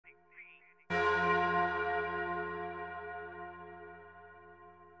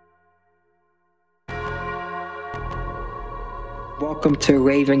Welcome to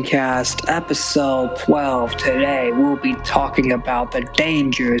RavenCast episode 12. Today we'll be talking about the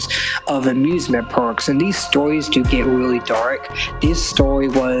dangers of amusement parks, and these stories do get really dark. This story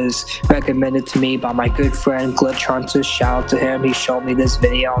was recommended to me by my good friend Glitch Hunter. Shout out to him. He showed me this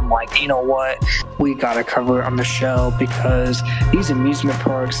video. I'm like, you know what? We gotta cover it on the show because these amusement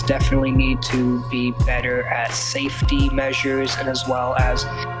parks definitely need to be better at safety measures and as well as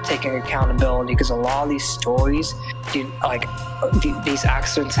taking accountability, because a lot of these stories these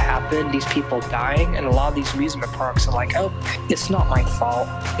accidents happen, these people dying, and a lot of these amusement parks are like, oh, it's not my fault.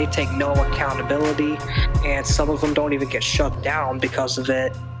 They take no accountability, and some of them don't even get shut down because of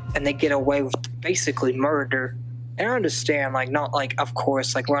it, and they get away with basically murder. And I understand, of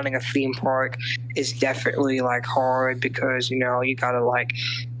course, running a theme park is definitely hard because, you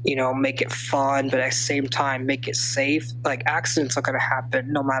gotta make it fun, but at the same time make it safe. Accidents are gonna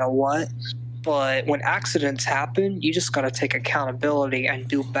happen no matter what. But when accidents happen, you just gotta take accountability and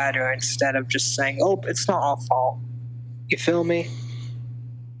do better instead of just saying, oh, it's not our fault. You feel me?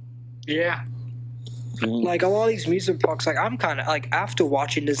 Yeah. A lot of these amusement parks, I'm kind of, after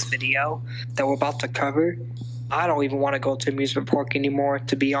watching this video that we're about to cover, I don't even want to go to amusement park anymore,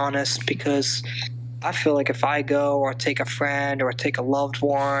 to be honest, because I feel like if I go or take a friend or take a loved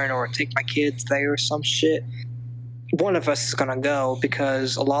one or take my kids there or some shit, one of us is gonna go,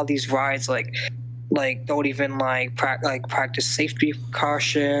 because a lot of these rides don't even practice safety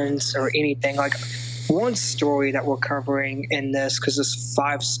precautions or anything. One story that we're covering in this, because there's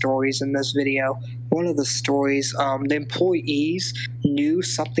 5 stories in this video. One of the stories, the employees knew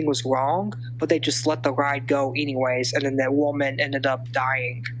something was wrong, but they just let the ride go anyways, and then that woman ended up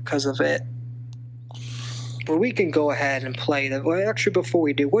dying because of it. But we can go ahead and play that. Well, actually, before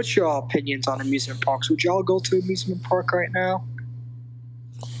we do, what's your opinions on amusement parks? Would y'all go to amusement park right now?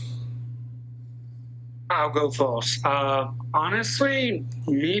 I'll go first. Honestly,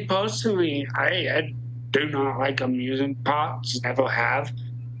 me personally, I do not like amusement parks. Never have.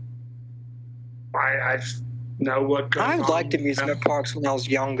 I know what goes on. I liked amusement parks when I was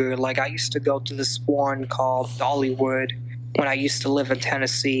younger. I used to go to this one called Dollywood when I used to live in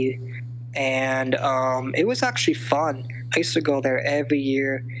Tennessee. And it was actually fun. I used to go there every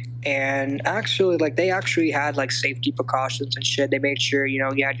year, and actually, they actually had safety precautions and shit. They made sure you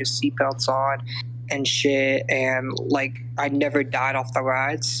had your seatbelts on and shit, and I never died off the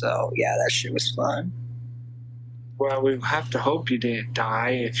ride. So yeah, that shit was fun. Well, we have to hope you didn't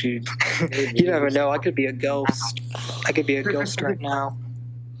die. If you, you never know. I could be a ghost. I could be a ghost right now.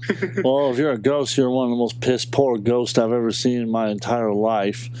 Well, if you're a ghost, you're one of the most piss poor ghosts I've ever seen in my entire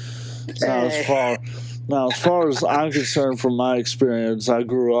life. Now, as far as I'm concerned, from my experience, I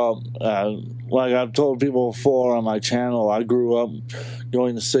grew up, like I've told people before on my channel, I grew up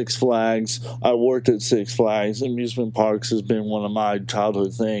going to Six Flags. I worked at Six Flags. Amusement parks has been one of my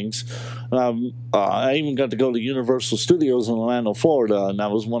childhood things. And I even got to go to Universal Studios in Orlando, Florida, and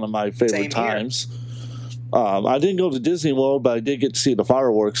that was one of my favorite times. I didn't go to Disney World, but I did get to see the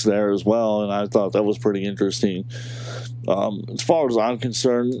fireworks there as well, and I thought that was pretty interesting. As far as I'm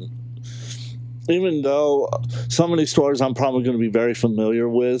concerned, even though some of these stories I'm probably going to be very familiar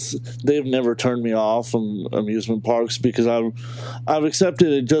with, they've never turned me off from amusement parks, because I've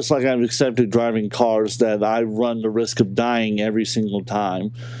accepted it, just like I've accepted driving cars, that I run the risk of dying every single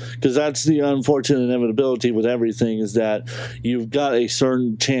time. Because that's the unfortunate inevitability with everything, is that you've got a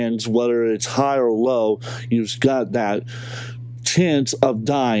certain chance, whether it's high or low, you've got that chance of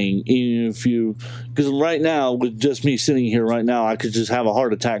dying. Even if you, because right now, with just me sitting here right now, I could just have a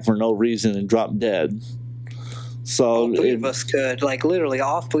heart attack for no reason and drop dead. So all 3 of us could, literally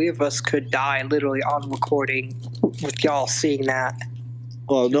all 3 of us could die literally on recording with y'all seeing that.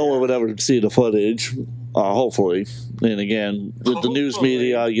 Well, no one would ever see the footage, hopefully. And again, with the news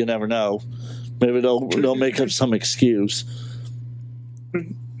media, you never know. Maybe they'll make up some excuse.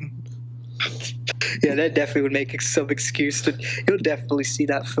 Yeah, that definitely would make some excuse. You'll definitely see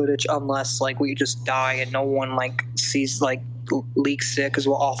that footage, unless we just die and no one sees leaks it, because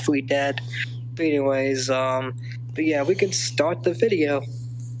we're all 3 dead. But anyways, but yeah, we can start the video.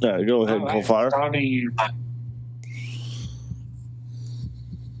 Yeah, go ahead, go fire.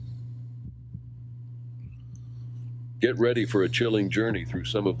 Get ready for a chilling journey through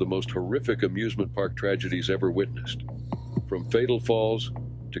some of the most horrific amusement park tragedies ever witnessed. From fatal falls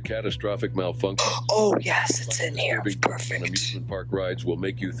to catastrophic malfunction. Oh yes, it's in here. Perfect. Amusement park rides will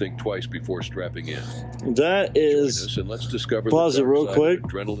make you think twice before strapping in. That is. Join us and let's discover pause the it real quick.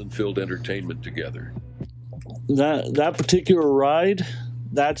 Adrenaline-filled entertainment together. That particular ride,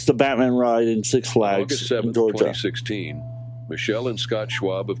 that's the Batman ride in Six Flags August 7th, in Georgia. 2016, Michelle and Scott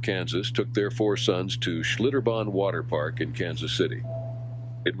Schwab of Kansas took their 4 sons to Schlitterbahn Water Park in Kansas City.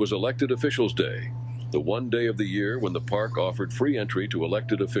 It was Elected Officials Day, the one day of the year when the park offered free entry to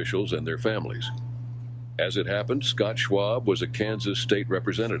elected officials and their families. As it happened, Scott Schwab was a Kansas state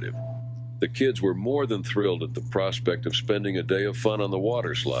representative. The kids were more than thrilled at the prospect of spending a day of fun on the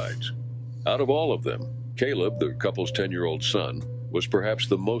water slides. Out of all of them, Caleb, the couple's 10-year-old son, was perhaps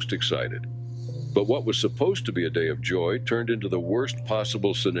the most excited. But what was supposed to be a day of joy turned into the worst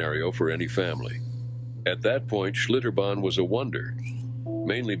possible scenario for any family. At that point, Schlitterbahn was a wonder,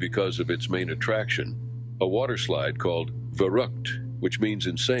 mainly because of its main attraction, a water slide called Verrückt, which means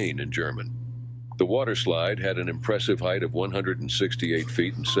insane in German. The water slide had an impressive height of 168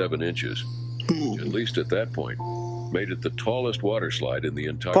 feet and 7 inches, which, at least at that point, made it the tallest water slide in the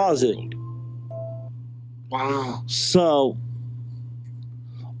entire world. Wow. So,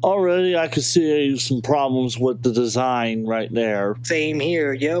 already I could see some problems with the design right there. Same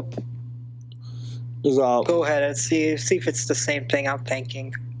here, yep. Go ahead and see if it's the same thing I'm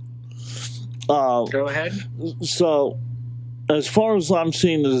thinking. Go ahead. So, as far as I'm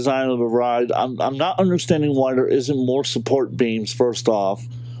seeing the design of the ride, I'm not understanding why there isn't more support beams, first off,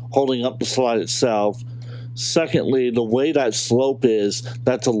 holding up the slide itself. Secondly, the way that slope is,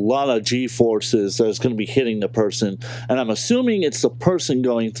 that's a lot of G-forces that's going to be hitting the person. And I'm assuming it's the person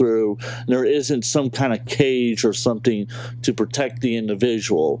going through, and there isn't some kind of cage or something to protect the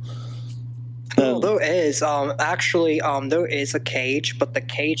individual. Well, there is. Actually, there is a cage, but the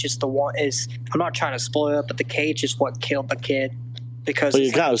cage is I'm not trying to spoil it, but the cage is what killed the kid. Because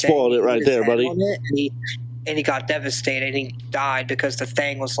you kind of spoiled it right there, buddy. And he got devastated, and he died because the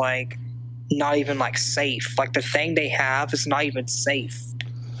thing was, like, not even, like, safe. Like, the thing they have is not even safe.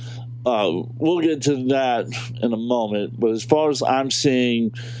 We'll get to that in a moment, but as far as I'm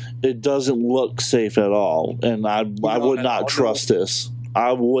seeing, it doesn't look safe at all, and I would not trust this.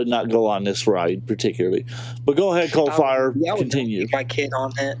 I would not go on this ride particularly. But go ahead, Coldfire. I would continue. Not my kid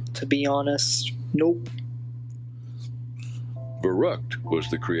on it, to be honest. Nope. Verrückt was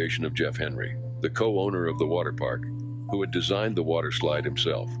the creation of Jeff Henry, the co-owner of the water park, who had designed the water slide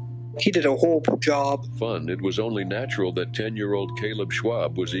himself. He did a horrible job. Fun, it was only natural that 10-year-old Caleb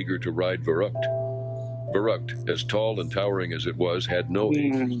Schwab was eager to ride Verrückt. Verrückt, as tall and towering as it was, had no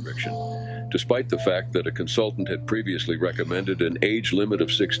age restriction, despite the fact that a consultant had previously recommended an age limit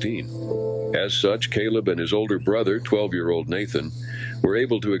of 16. As such, Caleb and his older brother, 12-year-old Nathan, were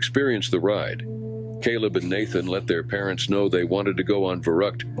able to experience the ride. Caleb and Nathan let their parents know they wanted to go on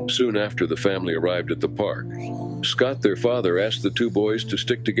Verrückt soon after the family arrived at the park. Scott, their father, asked the 2 boys to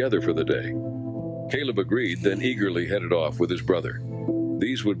stick together for the day. Caleb agreed, then eagerly headed off with his brother.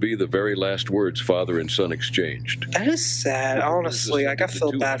 These would be the very last words father and son exchanged. That is sad, honestly. I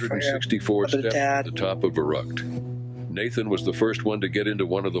feel bad for him. 264 steps at the top of Verrückt. Nathan was the first one to get into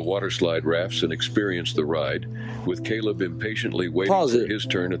one of the water slide rafts and experience the ride, with Caleb impatiently waiting for his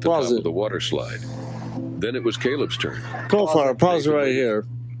turn at the top of the water slide. Then it was Caleb's turn. Go for it. Pause it right here.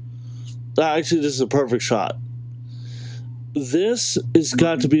 Actually, this is a perfect shot. This is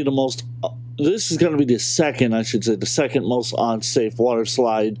got to be the most... This is going to be the second most unsafe water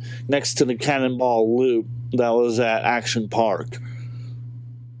slide next to the Cannonball Loop that was at Action Park.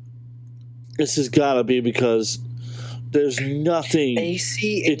 This has got to be because there's nothing. And you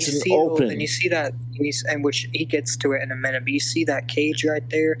see, open. And you see that, and which he gets to it in a minute. But you see that cage right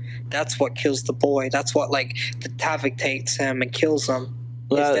there? That's what kills the boy. That's what decapitates him and kills him.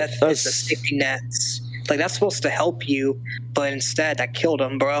 That's the safety nets. Like, that's supposed to help you, but instead that killed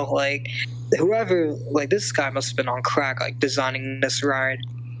him, bro. Like, whoever, this guy must have been on crack, designing this ride.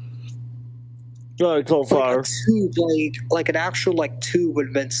 Right, Coldfire. An actual, tube would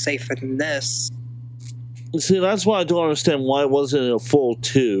have been safer than this. See, that's why I don't understand why it wasn't a full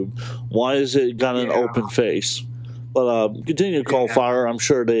tube. Why is it got an open face? But continue, Coldfire. I'm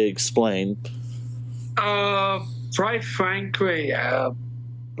sure they explain. Quite frankly,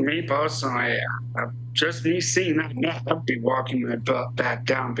 me personally, just me seeing that net, I'd be walking my butt back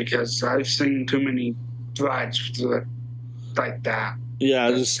down because I've seen too many rides like that.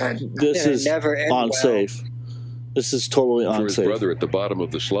 Yeah, this is unsafe. Well. This is totally unsafe. For his brother at the bottom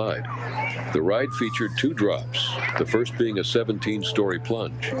of the slide, the ride featured 2 drops, the first being a 17-story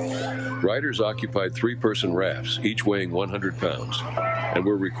plunge. Riders occupied 3-person rafts, each weighing 100 pounds, and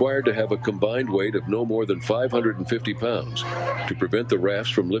were required to have a combined weight of no more than 550 pounds to prevent the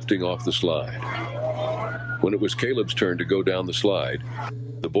rafts from lifting off the slide. When it was Caleb's turn to go down the slide,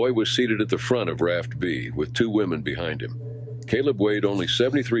 the boy was seated at the front of Raft B with 2 women behind him. Caleb weighed only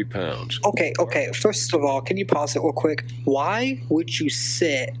 73 pounds. Okay. First of all, can you pause it real quick? Why would you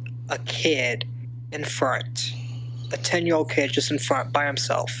sit a kid in front? a 10-year-old kid just in front by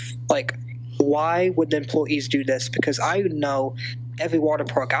himself. Like, why would the employees do this? Because I know every water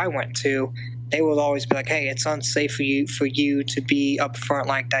park I went to, they would always be like, hey, it's unsafe for you to be up front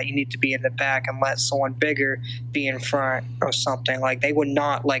like that. You need to be in the back and let someone bigger be in front or something. Like, they would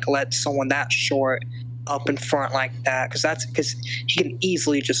not like let someone that short up in front like that, because he can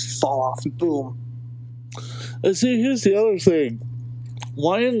easily just fall off and boom. And see, here's the other thing.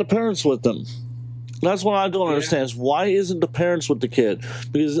 Why isn't the parents with them? That's what I don't understand. Is why isn't the parents with the kid?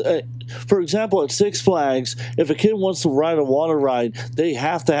 Because, for example, at Six Flags, if a kid wants to ride a water ride, they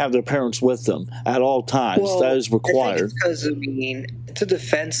have to have their parents with them at all times. Well, that is required. I think it's because, I mean, to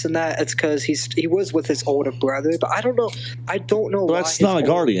defense in that, it's because he was with his older brother, but I don't know. But why that's not a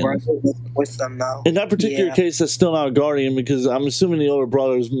guardian. With them, though. In that particular case, that's still not a guardian, because I'm assuming the older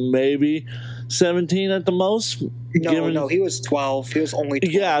brother is maybe 17 at the most. No, he was 12. He was only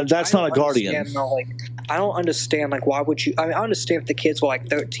 12. Yeah, that's not a guardian. I don't understand, like, why would you... I mean, I understand if the kids were, like,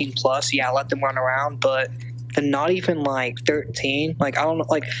 13 plus, yeah, let them run around, but they're not even, like, 13. Like, I don't know,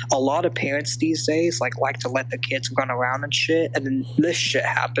 like, a lot of parents these days, like to let the kids run around and shit, and then this shit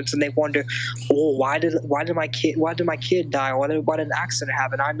happens, and they wonder, oh, why did my kid die, or why did an accident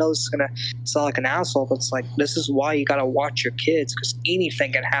happen? I know it's gonna sound like an asshole, but it's like, this is why you gotta watch your kids, because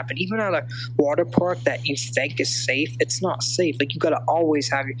anything can happen. Even at a water park that you think is safe, it's not safe. Like, you gotta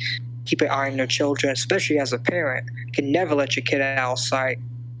always keep an eye on your children, especially as a parent. You can never let your kid out of sight.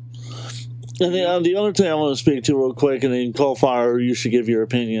 And the other thing I want to speak to real quick, and then Coalfire, you should give your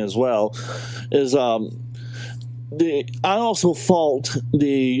opinion as well, is I also fault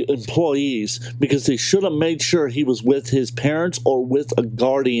the employees, because they should have made sure he was with his parents or with a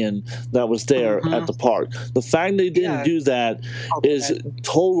guardian that was there at the park. The fact they didn't do that is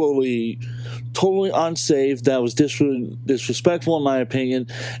totally unsafe. That was disrespectful in my opinion,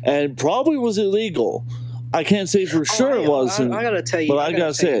 and probably was illegal. I can't say for sure it wasn't. I gotta tell you, but I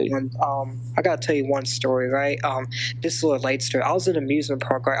gotta say, I gotta tell you one story, right? This is a late story. I was in an amusement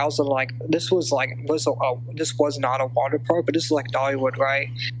park, right? I was in this was not a water park, but this is like Dollywood, right?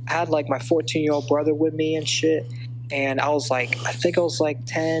 I had like my 14-year-old brother with me and shit, and I was like, I think I was like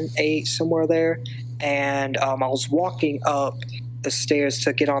 10, 8, somewhere there, and I was walking up the stairs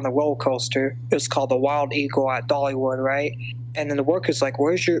to get on the roller coaster. It was called the Wild Eagle at Dollywood, right? And then the worker's like,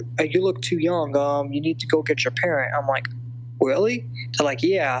 you look too young. You need to go get your parent. I'm like, really? They're like,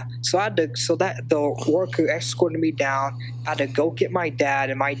 yeah. So the worker escorted me down. I had to go get my dad,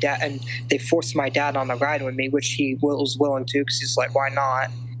 and they forced my dad on the ride with me, which he was willing to, because he's like, why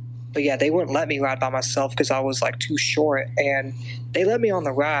not? But yeah, they wouldn't let me ride by myself because I was like too short. And they let me on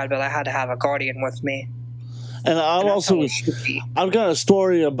the ride, but I had to have a guardian with me. And I've got a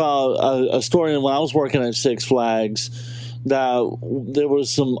story about a story when I was working at Six Flags, that there was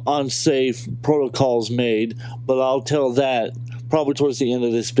some unsafe protocols made, but I'll tell that probably towards the end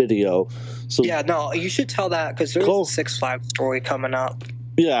of this video. So yeah, no, you should tell that, because there's a Six Flags story coming up.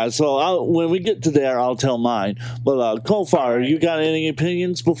 Yeah, so when we get to there, I'll tell mine. But Coalfire, you got any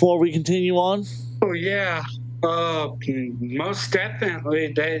opinions before we continue on? Oh yeah, most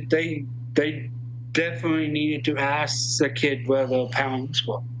definitely. They definitely needed to ask the kid where their parents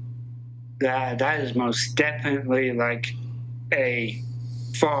were. That is most definitely like a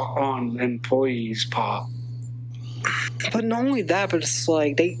fault on employees' part. But not only that, but it's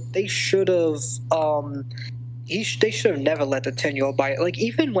like they should have they should have never let the 10-year-old buy it. Like,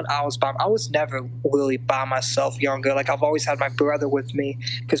 even when I was never really by myself younger. Like, I've always had my brother with me,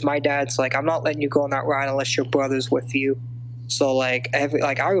 because my dad's like, I'm not letting you go on that ride unless your brother's with you. So I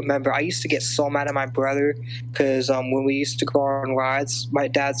remember I used to get so mad at my brother, because when we used to go on rides, my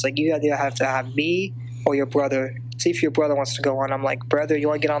dad's like, you either have to have me or your brother. See if your brother wants to go on. I'm like, brother, you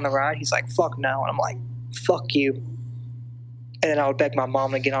want to get on the ride? He's like, fuck no. And I'm like, fuck you. And then I would beg my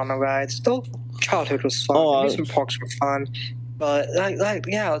mom to get on the rides. Though childhood was fun. Amusement parks were fun. But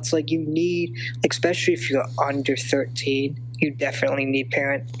yeah, it's like you need, especially if you're under 13, you definitely need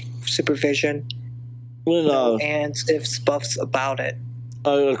parent supervision. And if buffs about it.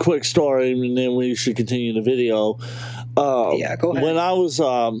 A quick story, and then we should continue the video. Yeah, go ahead. When I was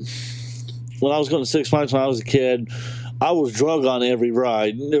going to Six Flags when I was a kid, I was drug on every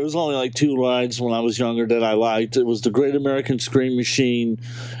ride. There was only like 2 rides when I was younger that I liked. It was the Great American Scream Machine,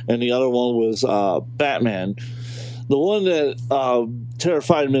 and the other one was Batman. The one that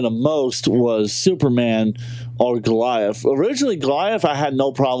terrified me the most was Superman or Goliath. Originally, Goliath I had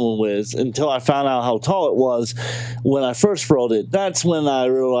no problem with until I found out how tall it was when I first rode it. That's when I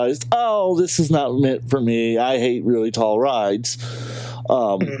realized, oh, this is not meant for me. I hate really tall rides.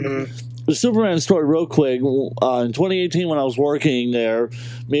 the Superman story real quick. In 2018, when I was working there,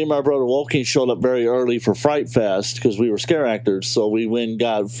 me and my brother Wolfgang showed up very early for Fright Fest because we were scare actors. So we went and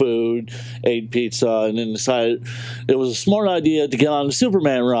got food, ate pizza, and then decided it was a smart idea to get on the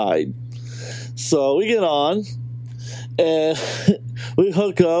Superman ride. So we get on, and we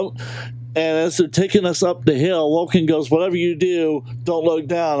hook up. And as they're taking us up the hill, Wolfgang goes, "Whatever you do, don't look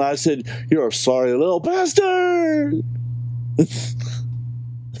down." I said, "You're a sorry little bastard."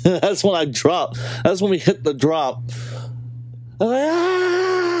 That's when I dropped. That's when we hit the drop. I'm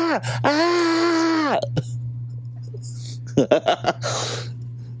like, ah!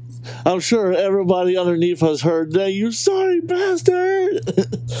 I'm sure everybody underneath has heard that. "You sorry bastard."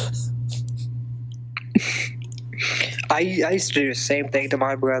 I used to do the same thing to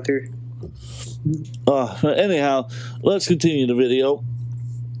my brother. Anyhow, let's continue the video.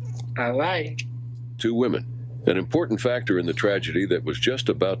 All right. 2 women, an important factor in the tragedy that was just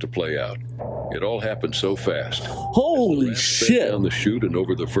about to play out. It all happened so fast. Holy Sped shit. down the chute and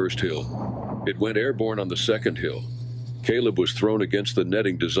over the first hill. It went airborne on the second hill. Caleb was thrown against the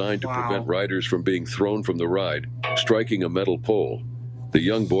netting designed to prevent riders from being thrown from the ride, striking a metal pole. The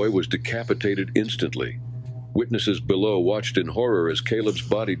young boy was decapitated instantly. Witnesses below watched in horror as Caleb's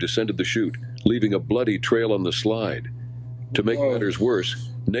body descended the chute, leaving a bloody trail on the slide. To make matters worse,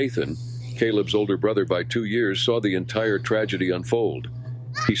 Nathan, Caleb's older brother by 2 years, saw the entire tragedy unfold.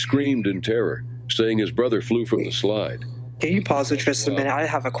 He screamed in terror, saying his brother flew from the slide. Can you pause it just a minute? I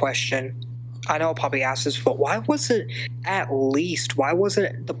have a question. I know I'll probably ask this, but why wasn't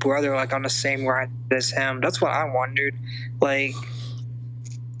the brother like on the same ride as him? That's what I wondered. Like,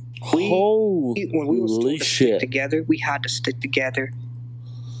 when we were still to stick together, we had to stick together.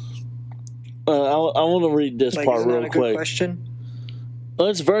 I want to read this part real quick. Good question?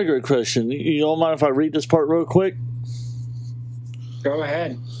 That's a very good question. You don't mind if I read this part real quick? Go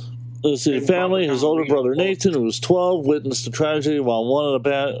ahead. Let's see. The family, his older brother Nathan, who was 12, witnessed the tragedy while one of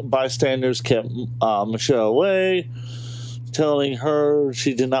the bystanders kept Michelle away, telling her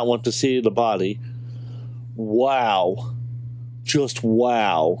she did not want to see the body. Wow. Just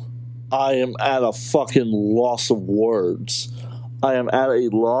wow. I am at a fucking loss of words. I am at a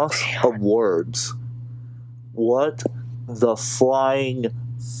loss of words. What the flying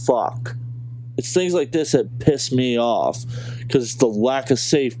fuck? It's things like this that piss me off because it's the lack of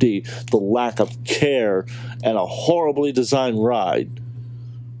safety, the lack of care, and a horribly designed ride.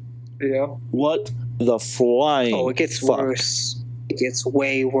 Yeah. What the flying it gets fuck? worse. It gets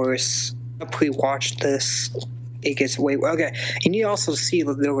way worse. I pre-watched this. It gets way worse. Okay, and you also see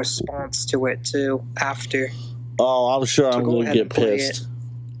the response to it too after. Oh, I'm sure I'm going to get play pissed.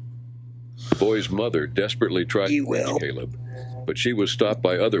 The boy's mother desperately tried to reach Caleb, but she was stopped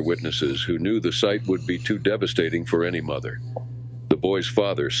by other witnesses who knew the sight would be too devastating for any mother. The boy's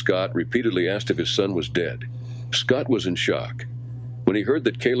father, Scott, repeatedly asked if his son was dead. Scott was in shock. When he heard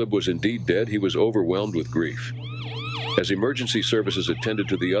that Caleb was indeed dead, he was overwhelmed with grief. As emergency services attended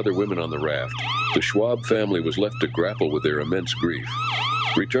to the other women on the raft, the Schwab family was left to grapple with their immense grief.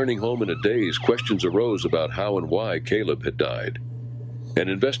 Returning home in a daze, questions arose about how and why Caleb had died. An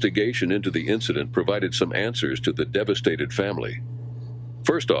investigation into the incident provided some answers to the devastated family.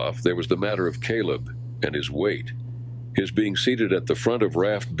 First off, there was the matter of Caleb and his weight. His being seated at the front of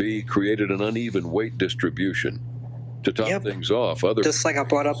Raft B created an uneven weight distribution. To top things off, just like I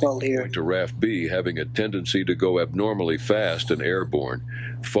brought up earlier, went to Raft B having a tendency to go abnormally fast and airborne,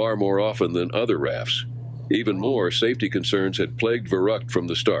 far more often than other rafts. Even more, safety concerns had plagued Verrucht from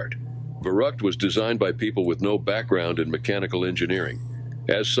the start. Verrucht was designed by people with no background in mechanical engineering.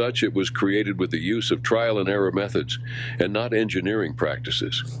 As such, it was created with the use of trial and error methods and not engineering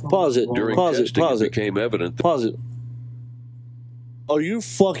practices. Pause it. During testing, it became evident that... Pause it. Are you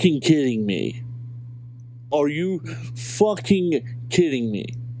fucking kidding me? Are you fucking kidding me?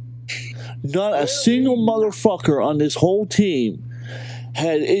 Not a single motherfucker on this whole team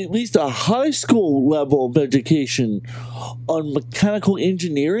had at least a high school level of education on mechanical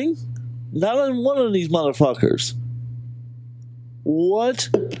engineering? Not on one of these motherfuckers. What?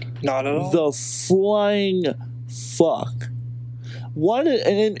 Not at all. The flying fuck. Why did,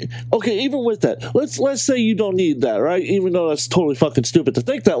 and okay, even with that, let's say you don't need that, right? Even though that's totally fucking stupid to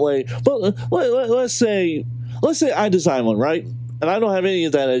think that way. But let's say I design one, right? And I don't have any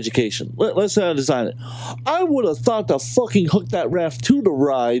of that education. Let's say I design it. I would have thought to fucking hook that raft to the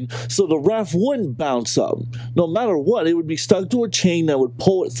ride so the raft wouldn't bounce up. No matter what, it would be stuck to a chain that would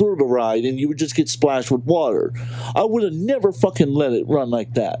pull it through the ride and you would just get splashed with water. I would have never fucking let it run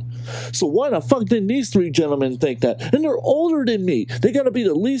like that. So why the fuck didn't these three gentlemen think that? And they're older than me. They gotta be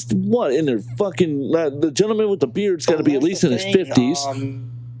at least, what, in their fucking, the gentleman with the beard's gotta be at least in his 50s.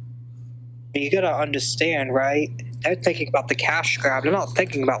 You gotta understand, right? They're thinking about the cash grab. They're not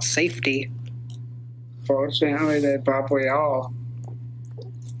thinking about safety. Fortunately, they probably are.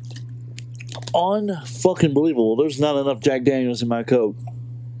 Unfucking believable. There's not enough Jack Daniels in my Coke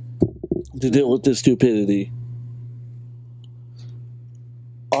to deal with this stupidity.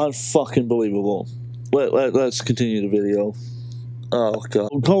 Unfucking believable. Let's continue the video. Oh, God.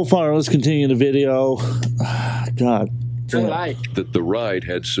 Cold Fire, let's continue the video. God. That the ride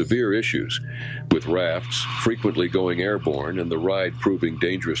had severe issues, with rafts frequently going airborne and the ride proving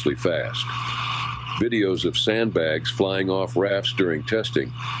dangerously fast. Videos of sandbags flying off rafts during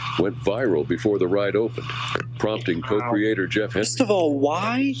testing went viral before the ride opened, prompting co-creator Jeff Henry. First of all,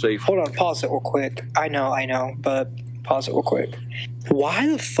 why? Hold on, pause it real quick. I know, but pause it real quick. Why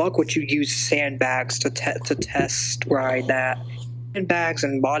the fuck would you use sandbags to test ride that? Sandbags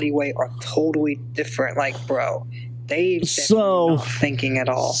and body weight are totally different. Like, bro, they're not thinking at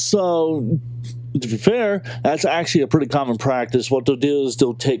all. So, to be fair, that's actually a pretty common practice. What they'll do is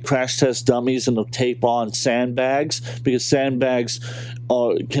they'll take crash test dummies and they'll tape on sandbags, because sandbags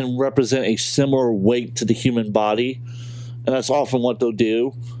can represent a similar weight to the human body, and that's often what they'll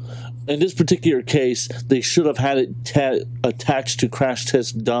do. In this particular case, they should have had it attached to crash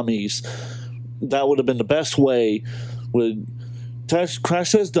test dummies. That would have been the best way. With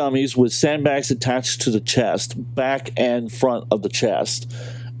crash test dummies with sandbags attached to the chest, back and front of the chest,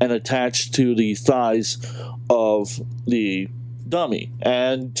 and attached to the thighs of the dummy,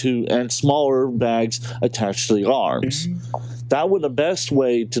 and smaller bags attached to the arms. That was the best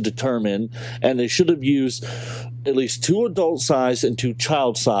way to determine, and they should have used at least 2 adult size and 2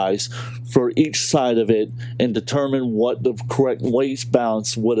 child size for each side of it, and determine what the correct weight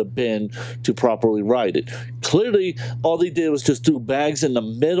balance would have been to properly ride it. Clearly, all they did was just do bags in the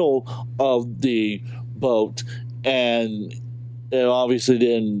middle of the boat, and it obviously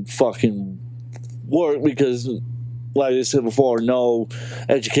didn't fucking work because, like I said before, no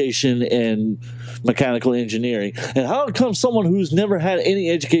education in mechanical engineering. And how come someone who's never had any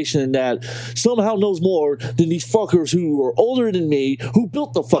education in that somehow knows more than these fuckers who are older than me who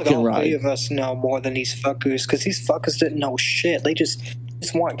built the fucking ride? All 3 of us know more than these fuckers, because these fuckers didn't know shit. They just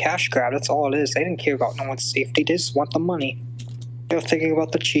want cash grab. That's all it is. They didn't care about no one's safety. They just want the money. They were thinking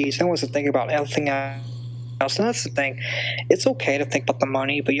about the cheese. They wasn't thinking about anything else. And that's the thing. It's okay to think about the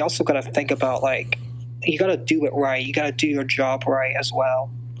money, but you also got to think about, like, you got to do it right. You got to do your job right as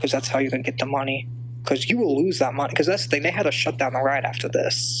well, because that's how you're going to get the money. Because you will lose that money. Because that's the thing. They had to shut down the ride after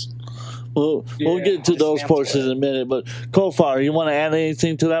this. Well, we'll get to those portions in a minute. But, Coldfire, you want to add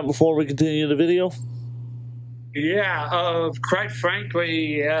anything to that before we continue the video? Yeah, quite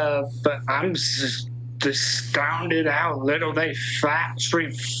frankly, but I'm just astounded how little they actually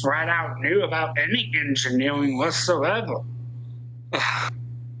flat out knew about any engineering whatsoever.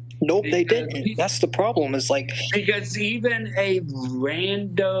 Nope, they didn't. That's the problem. Is like, because even a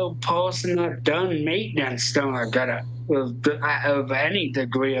random person that done maintenance of any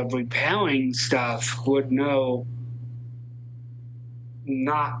degree of repairing stuff would know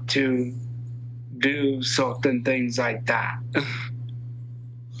not to do certain things like that.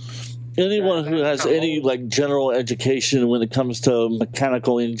 Anyone who has any like general education when it comes to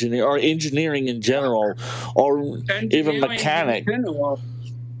mechanical engineering or engineering in general, or even mechanic,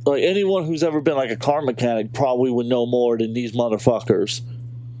 like anyone who's ever been like a car mechanic probably would know more than these motherfuckers.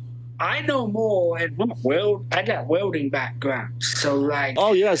 I know more, and I got welding background, so like.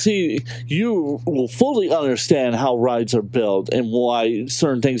 Oh yeah, see, you will fully understand how rides are built and why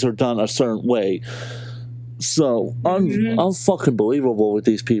certain things are done a certain way. So I'm fucking believable with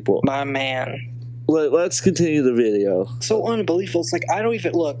these people, my man. Let's continue the video. So unbelievable. It's like, I don't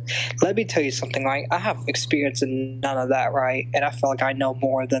even look. Let me tell you something. Like, I have experience in none of that, right? And I feel like I know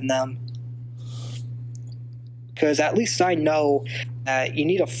more than them. Because at least I know that you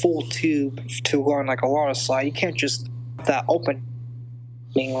need a full tube to learn like a water slide. You can't just have that open.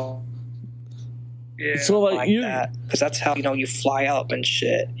 Yeah. So like you, because that's how you fly up and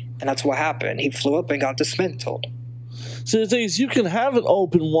shit. And that's what happened. He flew up and got dismantled. So the thing is, you can have an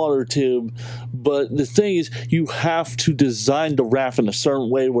open water tube, but the thing is, you have to design the raft in a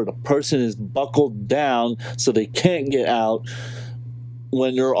certain way where the person is buckled down so they can't get out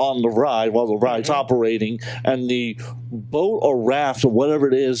when you're on the ride while the ride's operating, and the boat or raft or whatever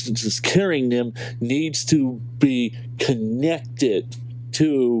it is that's just carrying them needs to be connected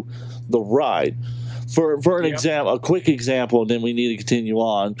to the ride. For an example, a quick example, and then we need to continue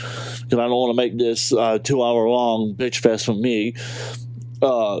on because I don't want to make this 2-hour long bitch fest from me.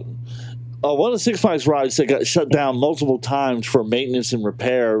 One of the Six Flags rides that got shut down multiple times for maintenance and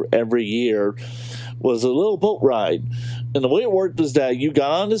repair every year was a little boat ride. And the way it worked was that you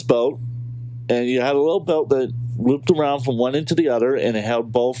got on this boat, and you had a little belt that looped around from one end to the other, and it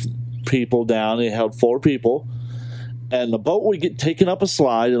held both people down. It held 4 people, and the boat would get taken up a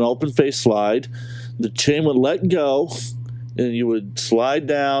slide, an open face slide. The chain would let go, and you would slide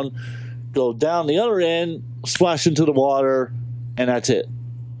down, go down the other end, splash into the water, and that's it.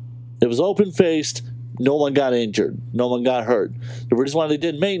 It was open faced. No one got injured. No one got hurt. The reason why they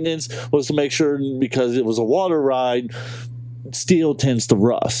did maintenance was to make sure, because it was a water ride, steel tends to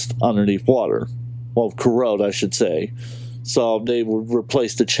rust underneath water. Well, corrode, I should say. So they would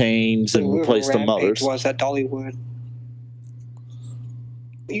replace the chains and replace the motors. Was at Dollywood.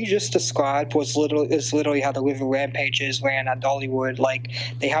 What you just described is literally how the River Rampages ran at Dollywood. Like,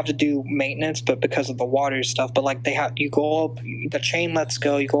 they have to do maintenance, but because of the water stuff. But like, you go up, the chain lets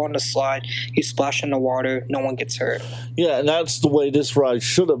go, you go on the slide, you splash in the water, no one gets hurt. Yeah, and that's the way this ride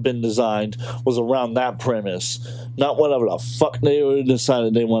should have been designed, was around that premise, not whatever the fuck they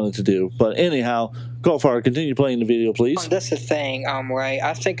decided they wanted to do. But anyhow, go far. Continue playing the video, please. That's the thing, right?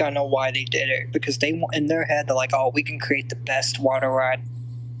 I think I know why they did it, because they, in their head, they're like, oh, we can create the best water ride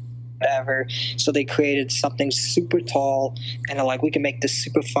ever. So they created something super tall, and they're like, we can make this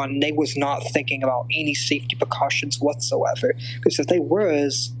super fun. They was not thinking about any safety precautions whatsoever, because if they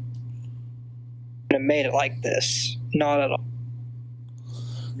was, would have made it like this. Not at all.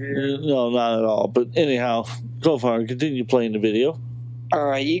 No, not at all. But anyhow, go far. Continue playing the video. All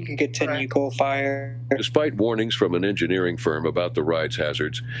right, you can continue, Coalfire. Despite warnings from an engineering firm about the ride's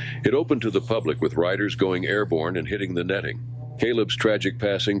hazards, it opened to the public with riders going airborne and hitting the netting. Caleb's tragic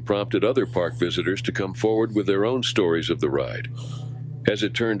passing prompted other park visitors to come forward with their own stories of the ride. As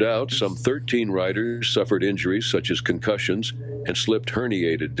it turned out, some 13 riders suffered injuries such as concussions and slipped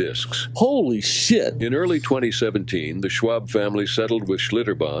herniated discs. Holy shit. In early 2017, the Schwab family settled with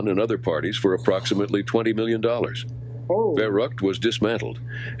Schlitterbahn and other parties for approximately $20 million. Verrückt was dismantled,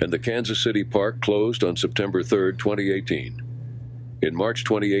 and the Kansas City Park closed on September 3, 2018. In March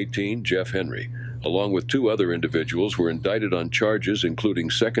 2018, Jeff Henry, along with 2 other individuals, were indicted on charges including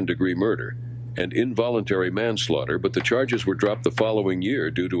second-degree murder and involuntary manslaughter, but the charges were dropped the following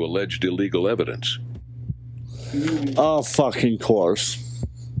year due to alleged illegal evidence. Oh, fucking course.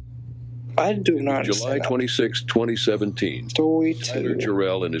 I do not July 26, 2017, Story 2. Tyler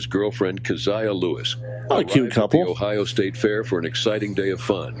Jarrell and his girlfriend, Keziah Lewis, a cute arrived couple. at the Ohio State Fair for an exciting day of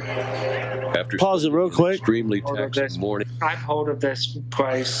fun. After Pause it real quick. Extremely taxing morning. I've heard of this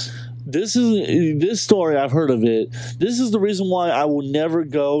place. This story, I've heard of it. This is the reason why I will never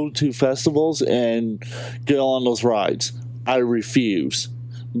go to festivals and go on those rides. I refuse,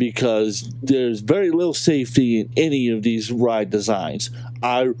 because there's very little safety in any of these ride designs.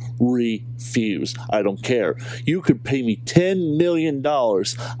 I refuse. I don't care. You could pay me $10 million.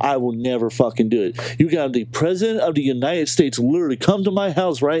 I will never fucking do it. You got the President of the United States literally come to my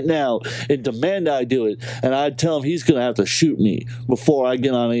house right now and demand I do it. And I'd tell him he's going to have to shoot me before I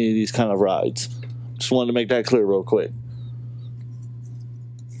get on any of these kind of rides. Just wanted to make that clear real quick.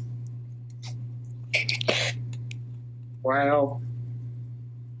 Well,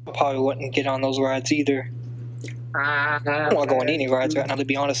 I probably wouldn't get on those rides either. I don't want to go on any rides right now, to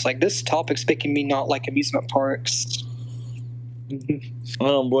be honest. Like, this topic's making me not like amusement parks. I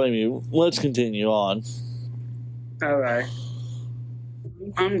don't blame you. Let's continue on. all right.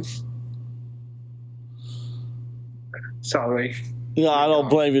 I'm sorry. Yeah, I don't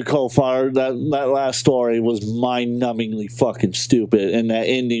blame you, Coalfire. That last story was mind-numbingly fucking stupid, and that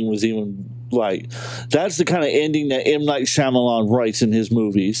ending was even, like, that's the kind of ending that M. Night Shyamalan writes in his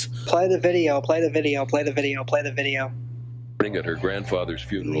movies. Play the video, play the video, play the video, play the video. At her grandfather's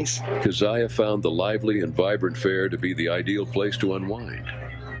funeral, Keziah found the lively and vibrant fair to be the ideal place to unwind.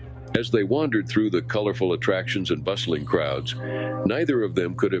 As they wandered through the colorful attractions and bustling crowds, neither of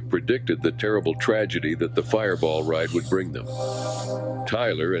them could have predicted the terrible tragedy that the Fireball ride would bring them.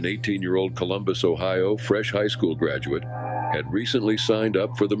 Tyler, an 18-year-old Columbus, Ohio, fresh high school graduate, had recently signed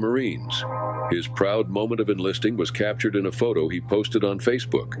up for the Marines. His proud moment of enlisting was captured in a photo he posted on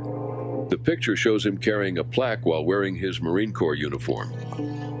Facebook. The picture shows him carrying a plaque while wearing his Marine Corps uniform.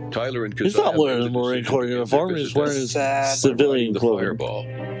 Tyler and Keziah He's not wearing a Marine Corps uniform. He's wearing his civilian clothing. Fireball,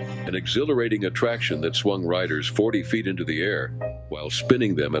 an exhilarating attraction that swung riders 40 feet into the air while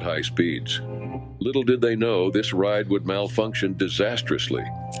spinning them at high speeds. Little did they know this ride would malfunction disastrously,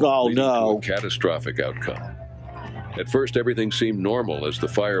 leading to a catastrophic outcome. At first, everything seemed normal as the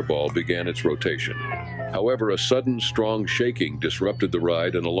Fireball began its rotation. However, a sudden, strong shaking disrupted the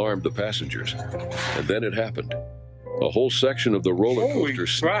ride and alarmed the passengers. And then it happened. A whole section of the roller coaster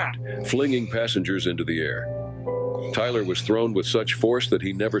snapped, flinging passengers into the air. Tyler was thrown with such force that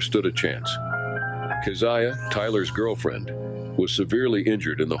he never stood a chance. Keziah, Tyler's girlfriend, was severely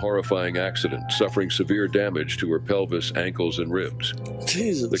injured in the horrifying accident, suffering severe damage to her pelvis, ankles, and ribs.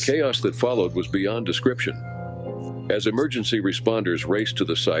 Jesus. The chaos that followed was beyond description. As emergency responders raced to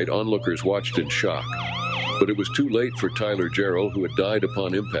the site, onlookers watched in shock. But it was too late for Tyler Jarrell, who had died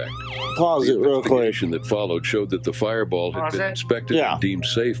upon impact. Pause it real quick. The investigation that followed showed that the fireball had been inspected and deemed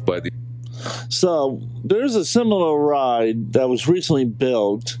safe by the... So, there's a similar ride that was recently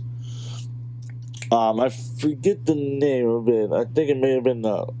built. I forget the name of it. I think it may have been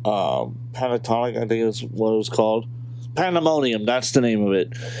the Pentatonic, I think is what it was called. Pandemonium, that's the name of it.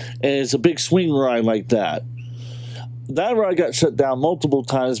 And it's a big swing ride like that. That ride got shut down multiple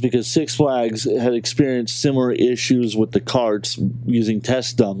times because Six Flags had experienced similar issues with the carts using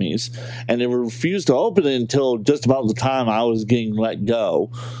test dummies. And they refused to open it until just about the time I was getting let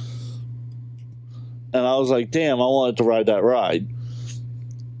go. And I was like, damn, I wanted to ride that ride.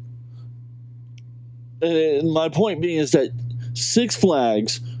 And my point being is that Six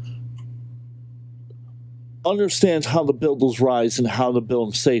Flags understands how to build those rides and how to build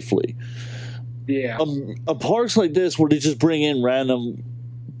them safely. Yeah. Parks like this where they just bring in random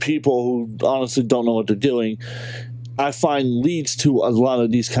people who honestly don't know what they're doing, I find leads to a lot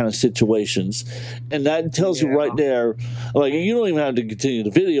of these kind of situations. And that tells you right there, like, you don't even have to continue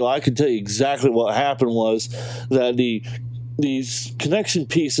the video. I can tell you exactly what happened was that these connection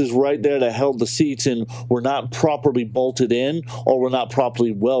pieces right there that held the seats in were not properly bolted in or were not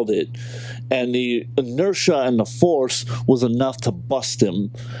properly welded. And the inertia and the force was enough to bust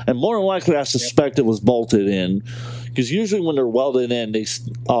him. And more than likely, I suspect it was bolted in. Because usually when they're welded in, they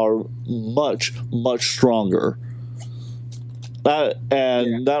are much, much stronger. That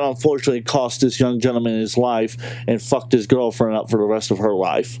unfortunately cost this young gentleman his life and fucked his girlfriend up for the rest of her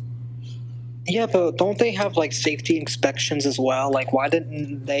life. Yeah, but don't they have, like, safety inspections as well? Like, why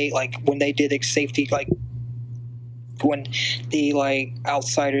didn't they, like, when they did safety, like, when the, like,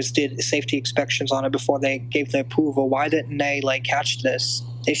 outsiders did safety inspections on it before they gave the approval, why didn't they, like, catch this?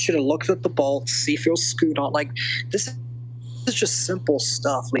 They should have looked at the bolts, see if it was screwed on. Like, this is just simple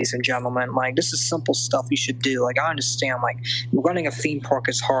stuff, ladies and gentlemen. Like, this is simple stuff you should do. Like, I understand, like, running a theme park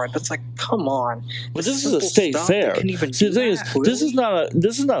is hard. That's like, come on. But this is a state fair. See, the thing is, this is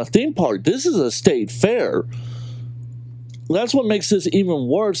not a theme park. This is a state fair. That's what makes this even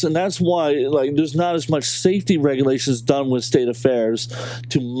worse, and that's why, like, there's not as much safety regulations done with state affairs.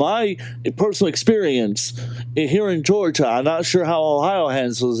 To my personal experience here in Georgia, I'm not sure how Ohio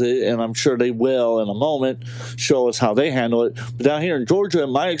handles it, and I'm sure they will in a moment show us how they handle it. But down here in Georgia,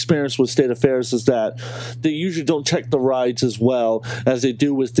 my experience with state affairs is that they usually don't check the rides as well as they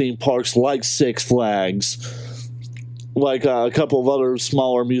do with theme parks like Six Flags, like a couple of other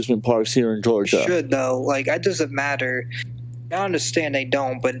smaller amusement parks here in Georgia. They should, though. Like, it doesn't matter. I understand they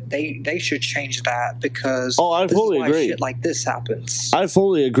don't, but they should change that because I fully agree. Shit like this happens. I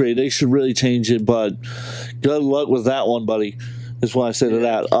fully agree. They should really change it, but good luck with that one, buddy. Is what I say to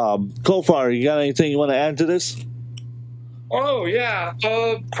that. Coalfire, you got anything you want to add to this? Oh yeah.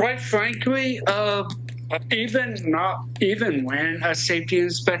 Quite frankly, even when a safety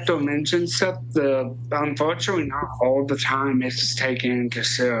inspector mentions something, unfortunately, not all the time it's taken into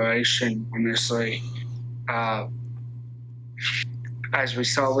consideration. Honestly. As we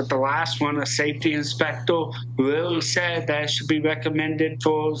saw with the last one, a safety inspector really said that should be recommended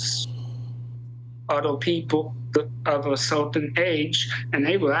for other people of a certain age, and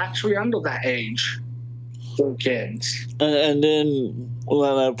they were actually under that age for kids. And then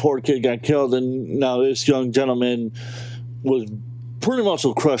when that poor kid got killed, and now this young gentleman was pretty much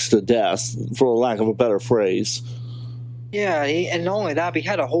crushed to death, for lack of a better phrase. Yeah, and not only that, but he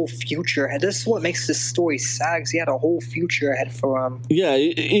had a whole future ahead. This is what makes this story sad, because he had a whole future ahead for him. Yeah,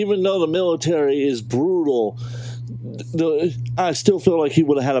 even though the military is brutal, I still feel like he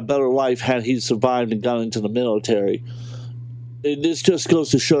would have had a better life had he survived and gone into the military. This just goes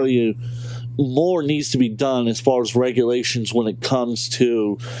to show you more needs to be done as far as regulations when it comes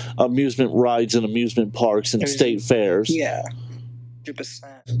to amusement rides and amusement parks and state fairs. Yeah,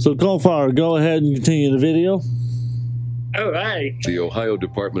 100%. So, Goldfire, go ahead and continue the video. All right. The Ohio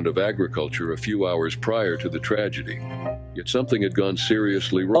Department of Agriculture a few hours prior to the tragedy. Yet something had gone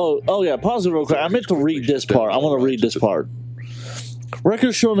seriously wrong. Oh yeah, pause it real quick. I meant to read this part. I want to read this part.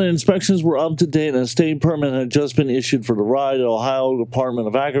 Records show that inspections were up to date and a state permit had just been issued for the ride. The Ohio Department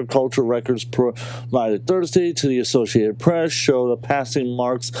of Agriculture records provided Thursday to the Associated Press show the passing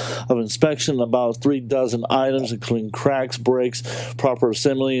marks of inspection about 36 items, including cracks, brakes, proper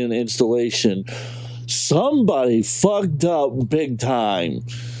assembly, and installation. Somebody fucked up big time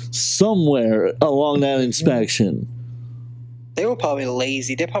somewhere along that inspection. They were probably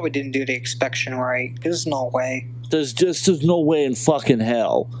lazy. They probably didn't do the inspection right. There's no way. There's no way in fucking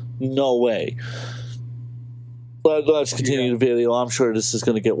hell. No way. But let's continue the video. I'm sure this is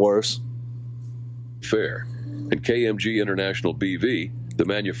going to get worse. Fair. And KMG International BV, the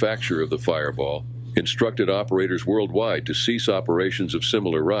manufacturer of the Fireball, instructed operators worldwide to cease operations of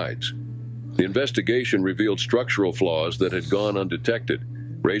similar rides. The investigation revealed structural flaws that had gone undetected,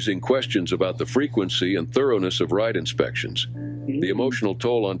 raising questions about the frequency and thoroughness of ride inspections. The emotional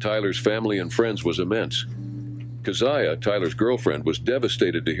toll on Tyler's family and friends was immense. Keziah, Tyler's girlfriend, was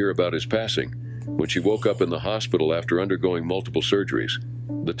devastated to hear about his passing when she woke up in the hospital after undergoing multiple surgeries.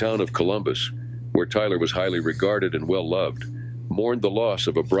 The town of Columbus, where Tyler was highly regarded and well-loved, mourned the loss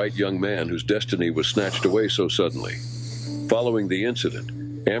of a bright young man whose destiny was snatched away so suddenly. Following the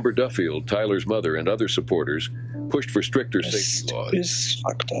incident, Amber Duffield, Tyler's mother, and other supporters pushed for stricter safety laws.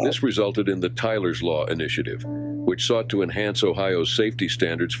 This resulted in the Tyler's Law initiative, which sought to enhance Ohio's safety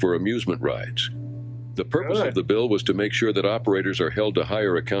standards for amusement rides. The purpose of the bill was to make sure that operators are held to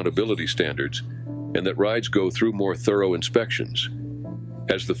higher accountability standards and that rides go through more thorough inspections.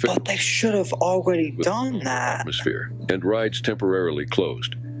 As the But they should have already done that. Atmosphere and rides temporarily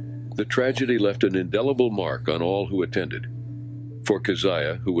closed. The tragedy left an indelible mark on all who attended. For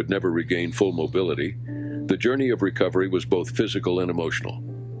Keziah, who would never regain full mobility, the journey of recovery was both physical and emotional.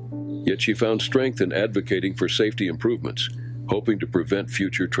 Yet she found strength in advocating for safety improvements, hoping to prevent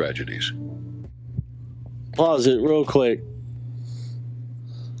future tragedies. Pause it real quick.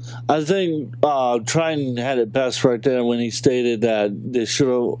 I think Triton had it best right there when he stated that they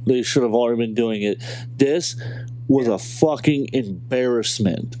should have already been doing it. This was a fucking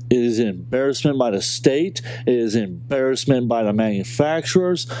embarrassment. It is an embarrassment by the state. It is an embarrassment by the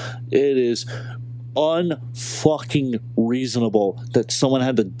manufacturers. It is unfucking reasonable that someone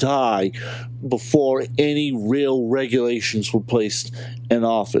had to die before any real regulations were placed in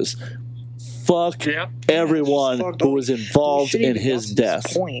office. Fuck everyone who was involved in his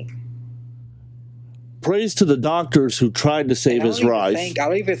death. Praise to the doctors who tried to save his life. I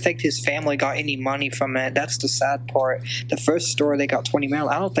don't even think his family got any money from it. That's the sad part. The first story, they got $20 million.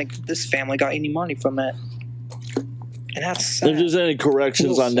 I don't think this family got any money from it. And that's sad. If there's any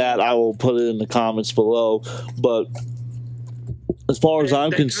corrections on that, I will put it in the comments below. But as far as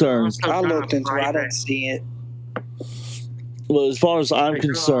I'm concerned, I looked into it. I didn't see it. Well, as far as I'm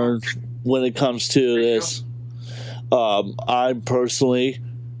concerned, when it comes to this, I personally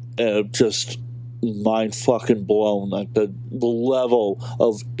am just mind fucking blown at the level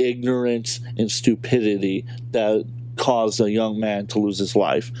of ignorance and stupidity that caused a young man to lose his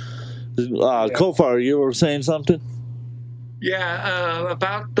life. Kofar, you were saying something? Yeah,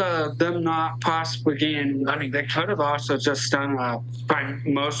 about them not possibly getting money. They could have also just done a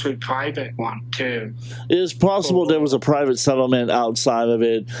mostly private one, too. It is possible there was a private settlement outside of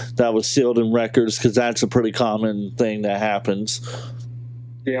it that was sealed in records, because that's a pretty common thing that happens.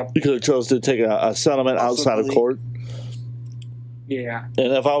 Yeah. You could have chose to take a settlement outside of court. Yeah.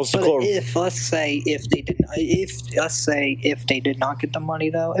 And if I was the court, let's say if they did not get the money,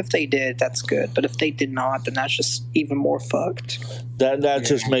 though, if they did, that's good. But if they did not, then that's just even more fucked. That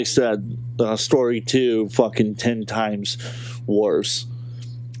just makes that story 2 fucking 10 times worse.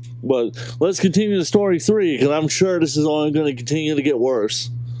 But let's continue to story 3, because I'm sure this is only going to continue to get worse.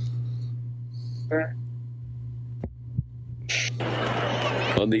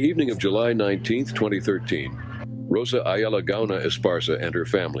 On the evening of July 19th, 2013, Rosa Ayala Gauna Esparza and her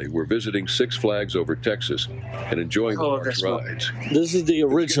family were visiting Six Flags over Texas and enjoying the park's rides. This is the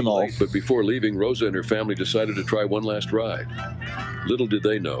original. Late, but before leaving, Rosa and her family decided to try one last ride. Little did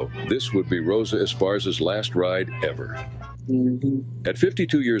they know, this would be Rosa Esparza's last ride ever. At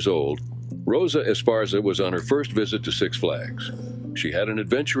 52 years old, Rosa Esparza was on her first visit to Six Flags. She had an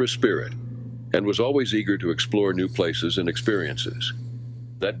adventurous spirit and was always eager to explore new places and experiences.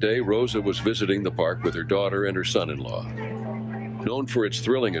 That day, Rosa was visiting the park with her daughter and her son-in-law. Known for its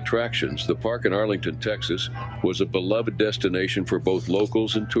thrilling attractions, the park in Arlington, Texas, was a beloved destination for both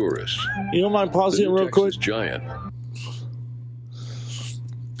locals and tourists. You don't mind pausing it real quick? Giant.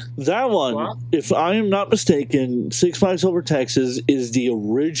 That one, if I am not mistaken, Six Flags Over Texas is the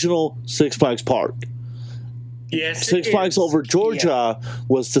original Six Flags Park. Yes, Six Flags Over Georgia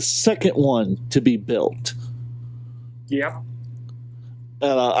was the second one to be built. Yep.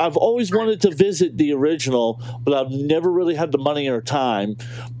 And I've always wanted to visit the original, but I've never really had the money or time.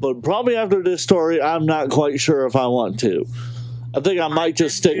 But probably after this story, I'm not quite sure if I want to. I think I might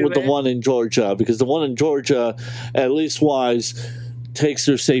just stick with the one in Georgia, because the one in Georgia, at least wise, takes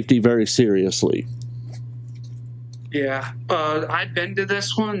their safety very seriously. Yeah, I've been to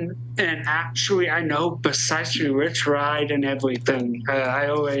this one, and actually, I know precisely which ride and everything. I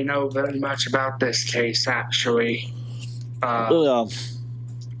already know very much about this case, actually. Without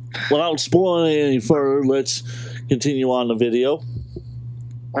spoiling any further, let's continue on the video.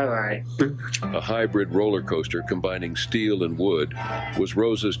 All right. A hybrid roller coaster combining steel and wood was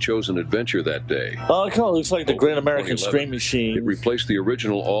Rosa's chosen adventure that day. Oh, it kind of looks like the Great American Scream Machine. It replaced the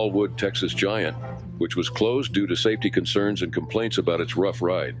original all-wood Texas Giant, which was closed due to safety concerns and complaints about its rough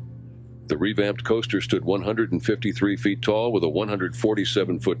ride. The revamped coaster stood 153 feet tall with a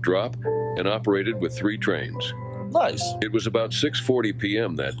 147-foot drop and operated with 3 trains. Nice. It was about 6:40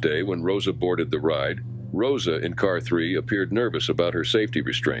 p.m. that day when Rosa boarded the ride. Rosa, in car 3, appeared nervous about her safety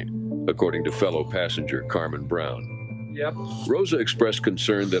restraint, according to fellow passenger Carmen Brown. Yep. Rosa expressed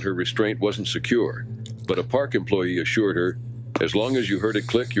concern that her restraint wasn't secure, but a park employee assured her, as long as you heard it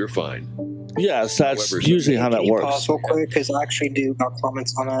click, you're fine. Yes, that's However, usually how that Can you works. pause real quick, because I actually do got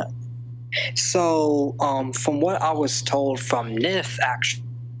comments on that. So, from what I was told from NIF, actually,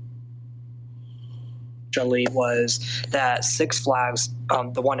 was that Six Flags,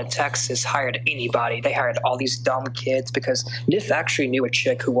 the one in Texas, hired anybody. They hired all these dumb kids, because NIF actually knew a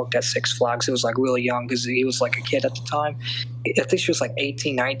chick who worked at Six Flags who was like really young, because he was like a kid at the time. I think she was like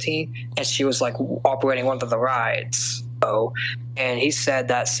 18, 19, and she was like operating one of the rides. So, and he said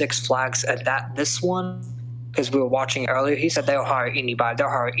that Six Flags at this one, because we were watching earlier, he said they'll hire anybody. They'll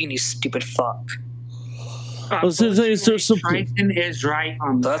hire any stupid fuck. Trenton is right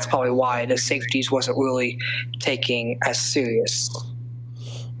on So that. that's probably why the safeties wasn't really taking as serious.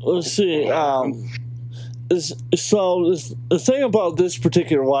 Let's see. The thing about this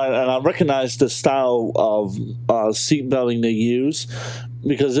particular one, and I recognize the style of seat belting they use,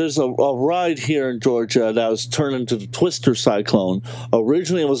 because there's a ride here in Georgia that was turned into the Twister Cyclone.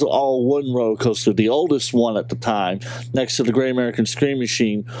 Originally, it was an all-wooden roller coaster, the oldest one at the time, next to the Great American Scream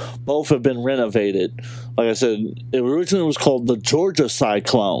Machine. Both have been renovated. Like I said, it originally was called the Georgia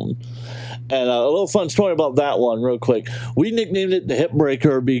Cyclone. And a little fun story about that one, real quick. We nicknamed it the Hip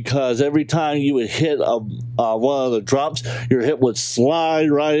Breaker because every time you would hit one of the drops, your hip would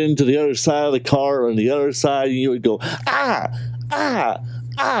slide right into the other side of the car, or on the other side, and you would go, ah, ah,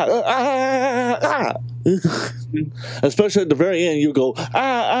 ah, ah, ah. Especially at the very end, you go,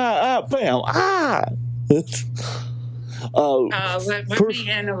 bam, Let me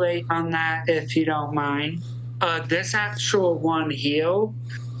iterate on that, if you don't mind. This actual one here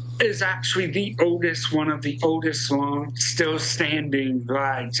is actually the oldest, one of the oldest still standing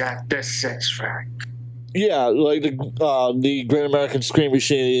rides at this Six Flags. Yeah, like the Great American Scream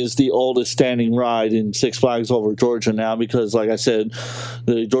Machine is the oldest standing ride in Six Flags over Georgia now, because, like I said,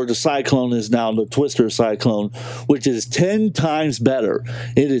 the Georgia Cyclone is now the Twister Cyclone, which is 10 times better.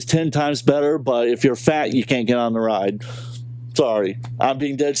 It is 10 times better, but if you're fat, you can't get on the ride. Sorry, I'm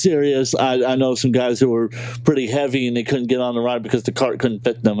being dead serious. I know some guys who were pretty heavy and they couldn't get on the ride because the cart couldn't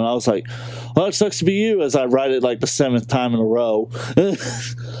fit them. And I was like, well, it sucks to be you, as I ride it like the 7th time in a row.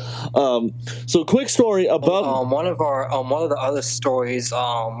 So quick story about one of the other stories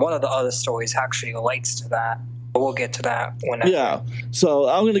actually relates to that. But we'll get to that when. Yeah. So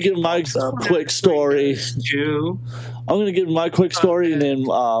I'm going to give my quick story. I'm going to give my quick story, and then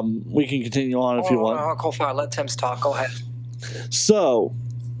we can continue on if you want. Go for it. Let Tim's talk. Go ahead. So,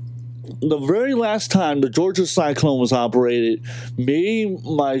 the very last time the Georgia Cyclone was operated, me,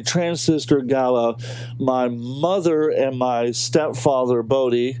 my trans sister Gala, my mother, and my stepfather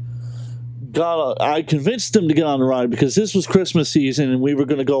Bodie, I convinced them to get on the ride because this was Christmas season and we were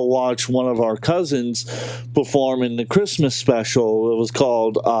going to go watch one of our cousins perform in the Christmas special. It was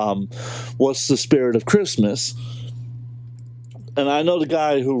called What's the Spirit of Christmas? And I know the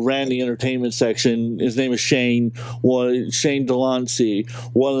guy who ran the entertainment section. His name is Shane Delancey,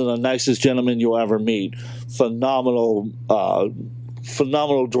 one of the nicest gentlemen you'll ever meet. Phenomenal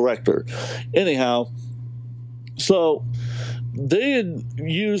director. Anyhow, so they had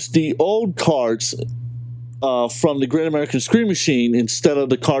used the old carts from the Great American Scream Machine instead of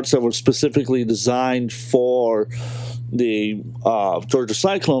the carts that were specifically designed for the Georgia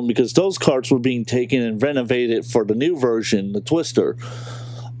Cyclone, because those carts were being taken and renovated for the new version, the Twister.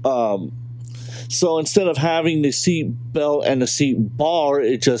 So instead of having the seat belt and the seat bar,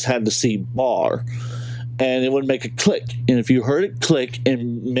 it just had the seat bar. And it would make a click. And if you heard it click, it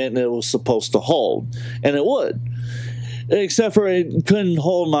meant it was supposed to hold. And it would. Except for it couldn't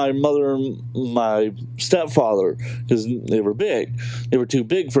hold my mother and my stepfather because they were big. They were too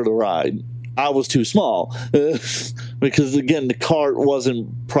big for the ride. I was too small because, again, the cart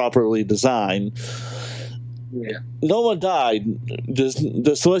wasn't properly designed. Yeah. No one died. Just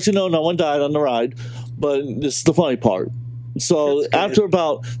to let you know, no one died on the ride. But this is the funny part. So after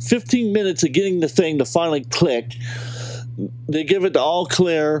about 15 minutes of getting the thing to finally click, they give it the all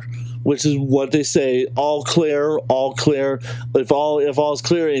clear, which is what they say, all clear, all clear. If all's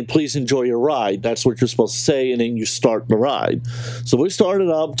clear, and please enjoy your ride. That's what you're supposed to say, and then you start the ride. So we started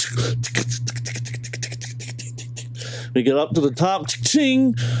up. We get up to the top,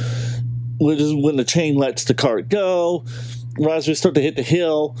 which is when the chain lets the cart go. Right as we start to hit the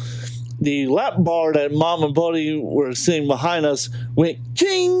hill, the lap bar that Mom and Buddy were sitting behind us went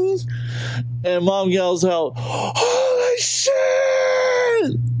ching, and Mom yells out, "Holy shit!"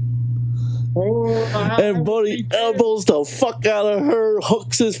 And Buddy elbows the fuck out of her,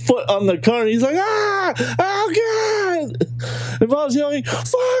 hooks his foot on the cart, and he's like, "Ah! Oh God!" And Mom's yelling,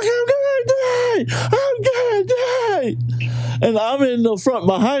 "Fuck, I'm gonna die! I'm gonna die!" And I'm in the front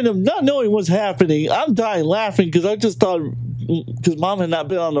behind him, not knowing what's happening. I'm dying laughing because I just thought, because Mom had not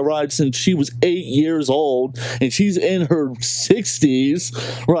been on the ride since she was 8 years old, and she's in her 60s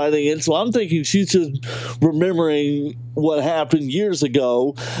riding it. So I'm thinking she's just remembering what happened years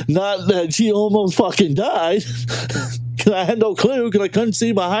ago, not that she almost fucking died. Because I had no clue, because I couldn't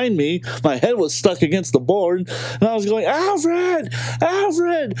see behind me. My head was stuck against the board, and I was going, "Alfred!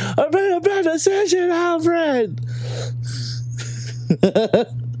 Alfred! I made a bad decision, Alfred!"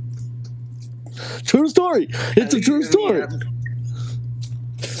 True story. It's a true story.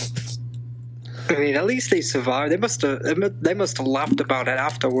 I mean, at least they survived. They must have laughed about it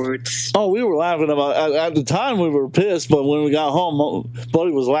afterwards. Oh, we were laughing about it. At the time we were pissed, but when we got home,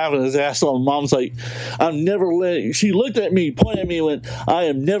 Buddy was laughing his ass off. Mom's like, "I'm never letting." She looked at me, pointed at me, and went, "I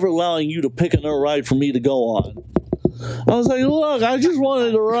am never allowing you to pick another ride for me to go on." I was like, "Look, I just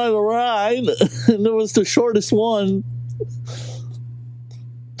wanted to ride a ride, and it was the shortest one."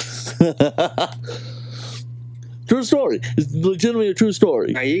 True story. It's legitimately a true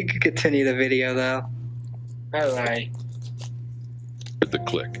story. You can continue the video, though. All right. At the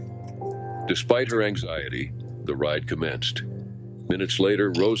click. Despite her anxiety, the ride commenced. Minutes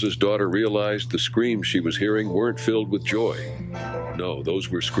later, Rosa's daughter realized the screams she was hearing weren't filled with joy. No, those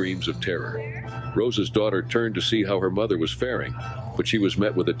were screams of terror. Rosa's daughter turned to see how her mother was faring, but she was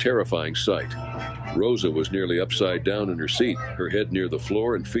met with a terrifying sight. Rosa was nearly upside down in her seat, her head near the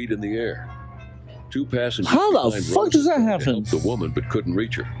floor and feet in the air. Two passengers. How the fuck does that happen? The woman, but couldn't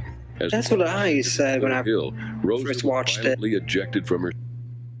reach her. That's what I said when I first watched it. Violently ejected from her.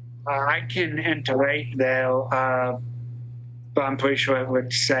 I can iterate though, but I'm pretty sure it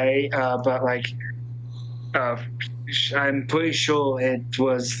would say, but like, I'm pretty sure it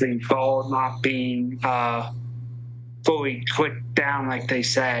was the ball not being fully clicked down like they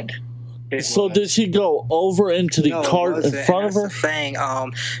said. So did she go over into the cart in front of her? That's the thing.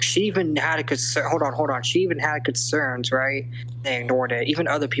 She even had a concern. Hold on. She even had concerns, right? They ignored it. Even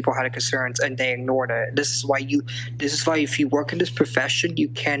other people had concerns, and they ignored it. This is why if you work in this profession, you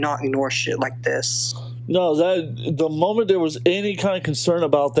cannot ignore shit like this. No, the moment there was any kind of concern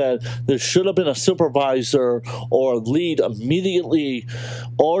about that, there should have been a supervisor or a lead immediately,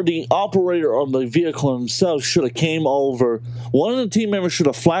 or the operator of the vehicle himself should have came over. One of the team members should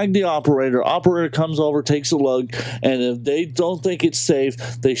have flagged the operator. Operator comes over, takes a look, and if they don't think it's safe,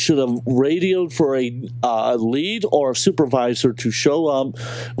 they should have radioed for a lead or a supervisor to show up,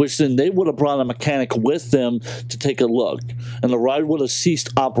 which then they would have brought a mechanic with them to take a look. And the ride would have ceased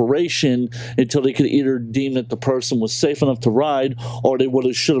operation until they could either deem that the person was safe enough to ride, or they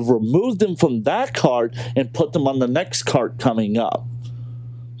should have removed them from that cart and put them on the next cart coming up.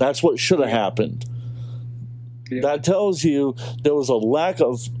 That's what should have happened. Yeah. That tells you there was a lack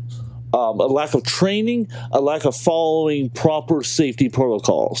of training, a lack of following proper safety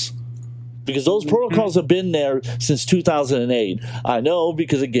protocols. Because those protocols have been there since 2008. I know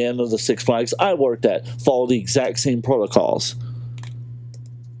because, again, of the Six Flags I worked at, follow the exact same protocols.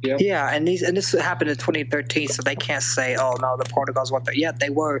 Yep. Yeah, and this happened in 2013, so they can't say, "Oh no, the protocols weren't there." Yeah,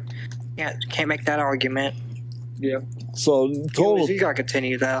 they were. Can't make that argument. Yep. So you gotta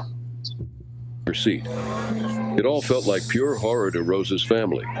continue though. Her seat. It all felt like pure horror to Rosa's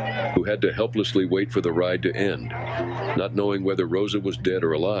family, who had to helplessly wait for the ride to end, not knowing whether Rosa was dead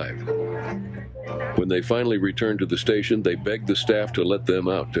or alive. When they finally returned to the station, they begged the staff to let them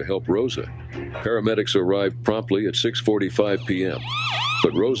out to help Rosa. Paramedics arrived promptly at 6:45 p.m.,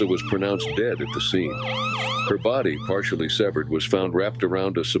 but Rosa was pronounced dead at the scene. Her body, partially severed, was found wrapped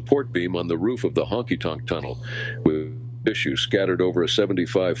around a support beam on the roof of the honky-tonk tunnel, with tissue scattered over a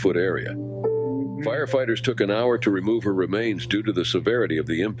 75-foot area. Firefighters took an hour to remove her remains due to the severity of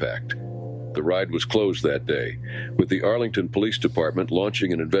the impact. The ride was closed that day, with the Arlington Police Department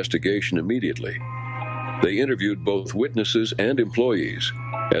launching an investigation immediately. They interviewed both witnesses and employees,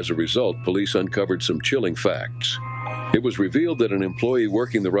 As a result, police uncovered some chilling facts. It was revealed that an employee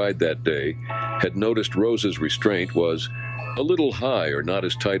working the ride that day had noticed Rose's restraint was a little high or not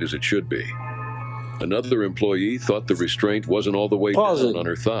as tight as it should be. Another employee thought the restraint wasn't all the way down on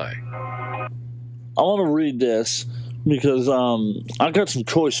her thigh. I want to read this because I got some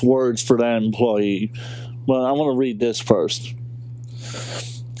choice words for that employee, but I want to read this first.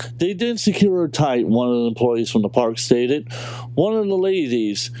 They didn't secure her tight, one of the employees from the park stated. One of the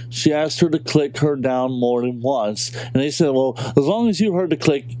ladies, she asked her to click her down more than once, and they said, well, as long as you heard the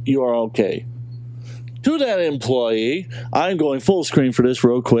click, you are okay. To that employee, I'm going full screen for this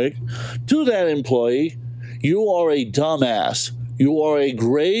real quick. To that employee, you are a dumbass. You are a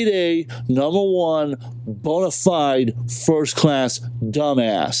grade A, number one, bona fide, first class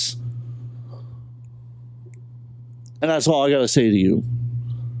dumbass. And that's all I got to say to you.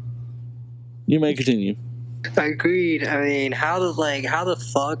 You may continue. Agreed. I mean, how the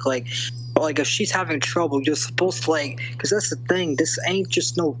fuck, if she's having trouble, you're supposed to, because that's the thing, this ain't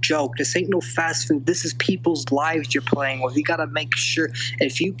just no joke, this ain't no fast food, this is people's lives you're playing with. You gotta make sure,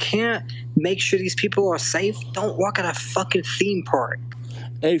 if you can't make sure these people are safe, don't walk at a fucking theme park.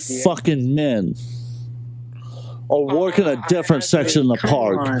 Fucking men. Or work in a different section of the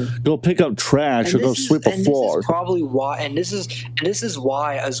park. Go pick up trash or go sweep a floor. This is probably why, and this is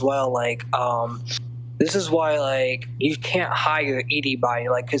why as well, this is why, you can't hire anybody.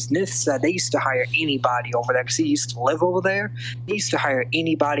 Because Nith said they used to hire anybody over there because he used to live over there. They used to hire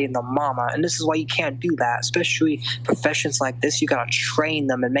anybody and the mama. And this is why you can't do that, especially professions like this. You got to train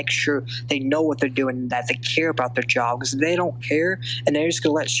them and make sure they know what they're doing and that they care about their job. Because if they don't care and they're just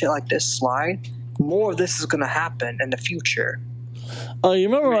going to let shit like this slide, more of this is going to happen in the future. You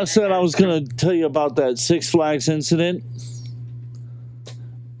remember I said I was going to tell you about that Six Flags incident?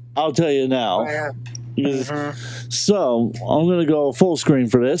 I'll tell you now. Oh, yeah. So, I'm going to go full screen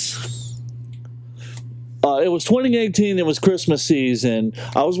for this. It was 2018. It was Christmas season.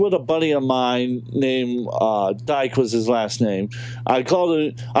 I was with a buddy of mine named Dyke was his last name. I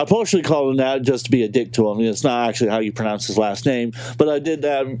partially called him that just to be a dick to him. It's not actually how you pronounce his last name, but I did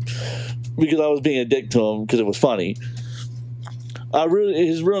that because I was being a dick to him because it was funny.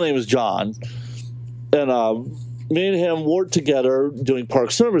 His real name is John, and me and him worked together doing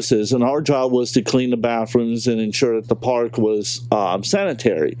park services, and our job was to clean the bathrooms and ensure that the park was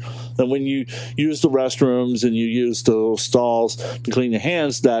sanitary. And when you use the restrooms and you use the stalls to clean your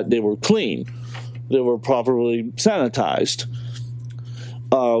hands, that they were clean. They were properly sanitized.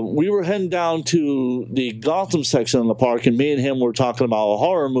 We were heading down to the Gotham section of the park, and me and him were talking about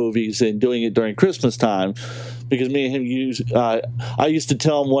horror movies and doing it during Christmas time. Because me and him I used to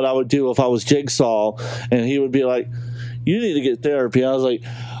tell him what I would do if I was Jigsaw, and he would be like, you need to get therapy. I was like,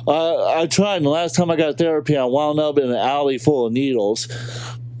 I tried, and the last time I got therapy, I wound up in an alley full of needles.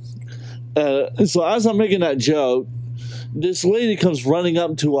 So as I'm making that joke, this lady comes running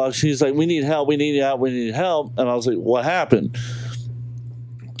up to us. She's like, we need help, we need help, we need help. And I was like, what happened?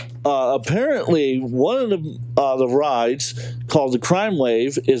 Apparently, one of the rides, called the Crime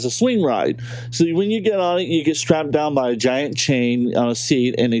Wave, is a swing ride. So when you get on it, you get strapped down by a giant chain on a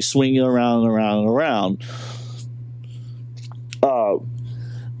seat, and they swing you around and around and around.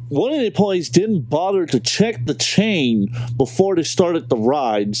 One of the employees didn't bother to check the chain before they started the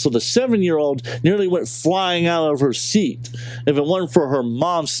ride, so the 7-year-old nearly went flying out of her seat if it weren't for her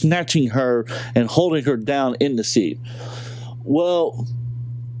mom snatching her and holding her down in the seat. Well,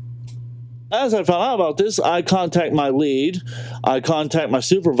 as I found out about this, I contact my lead. I contact my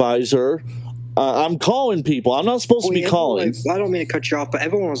supervisor. I'm calling people. I'm not supposed to be calling. I don't mean to cut you off, but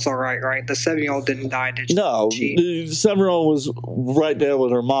everyone was all right, right? The 7-year-old didn't die, did she? No, the 7-year-old was right there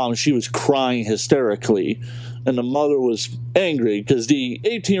with her mom. She was crying hysterically, and the mother was angry because the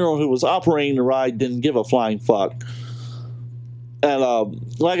 18-year-old who was operating the ride didn't give a flying fuck. And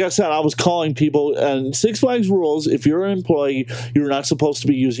like I said, I was calling people, and Six Flags rules, if you're an employee, you're not supposed to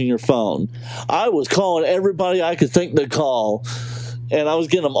be using your phone. I was calling everybody I could think to call, and I was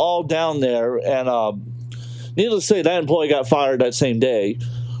getting them all down there, and needless to say, that employee got fired that same day.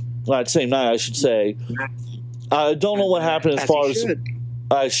 That same night, I should say. I don't know what happened as far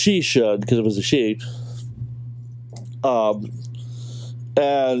as she should, because it was a she. And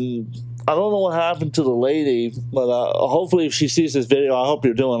I don't know what happened to the lady, but hopefully if she sees this video, I hope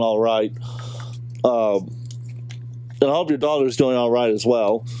you're doing all right. And I hope your daughter's doing all right as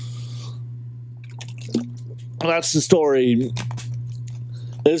well. That's the story.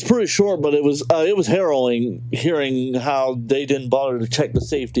 It's pretty short, but it was harrowing hearing how they didn't bother to check the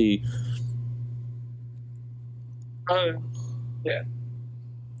safety. Yeah.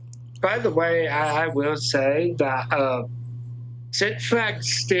 By the way, I will say that Six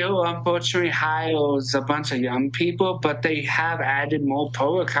Flags still unfortunately hires a bunch of young people, but they have added more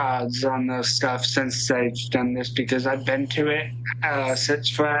protocols on the stuff since they've done this, because I've been to it, Six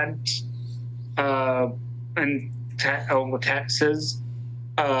Flags, in over Texas,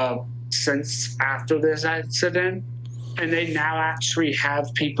 since after this accident. And they now actually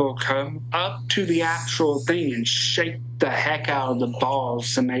have people come up to the actual thing and shake the heck out of the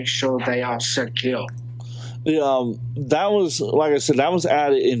balls to make sure they are secure. That was, like I said, that was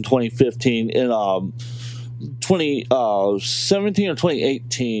added in 2015. In 2017 or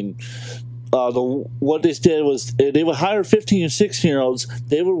 2018, what they did was they would hire 15 and 16-year-olds.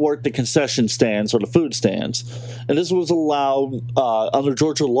 They would work the concession stands or the food stands, and this was allowed under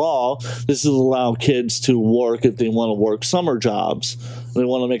Georgia law. This is allow kids to work if they want to work summer jobs. They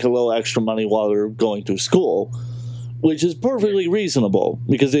want to make a little extra money while they're going to school, which is perfectly reasonable,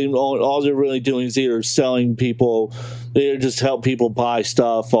 because all they're really doing is either selling people, they just help people buy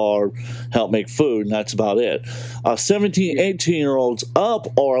stuff or help make food, and that's about it. 17, 18-year-olds up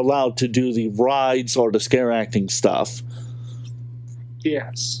are allowed to do the rides or the scare acting stuff.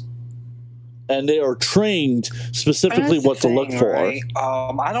 Yes. And they are trained specifically what to look for. Right?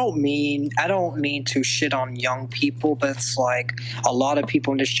 I don't mean to shit on young people, but it's like a lot of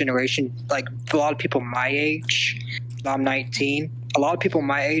people in this generation, like a lot of people my age, I'm 19, a lot of people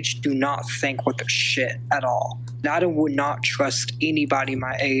my age do not think with their shit at all. Now, I would not trust anybody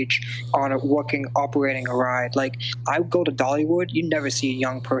my age on operating a ride. Like, I go to Dollywood, you never see a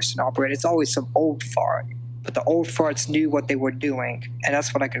young person operate. It's always some old fart. But the old farts knew what they were doing, and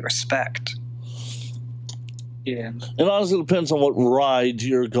that's what I could respect. Yeah. It honestly depends on what ride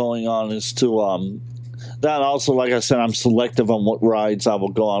you're going on as to that. Also, like I said, I'm selective on what rides I will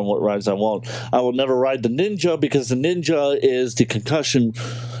go on, what rides I won't. I will never ride the Ninja, because the Ninja is the concussion.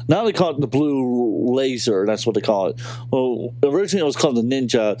 Now they call it the Blue Laser. That's what they call it. Well, originally it was called the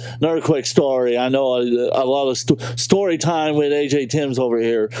Ninja. Another quick story. I know a lot of story time with AJ Timms over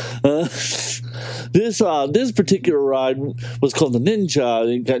here. This particular ride was called the Ninja.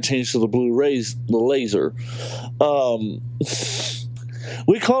 It got changed to the Blue Laser.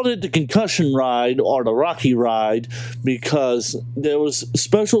 We called it the concussion ride or the Rocky ride because there was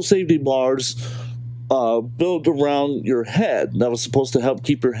special safety bars built around your head that was supposed to help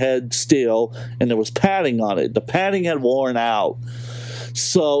keep your head still, and there was padding on it. The padding had worn out.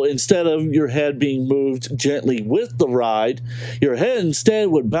 So instead of your head being moved gently with the ride, your head instead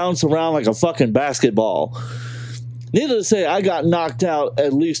would bounce around like a fucking basketball. Needless to say, I got knocked out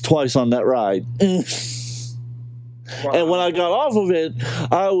at least twice on that ride. Wow. And when I got off of it,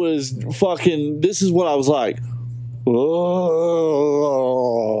 I was fucking, this is what I was like. Whoa.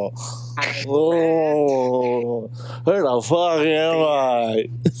 Whoa. Where the fuck am I?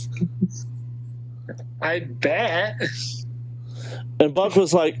 I bet. And Buck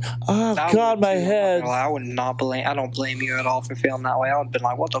was like, "Oh God, my head." I would not blame. I don't blame you at all for feeling that way. I would have been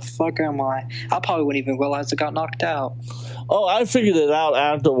like, "What the fuck am I?" I probably wouldn't even realize I got knocked out. Oh, I figured it out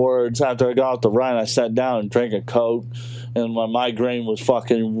afterwards. After I got off the ride, I sat down and drank a Coke, and my migraine was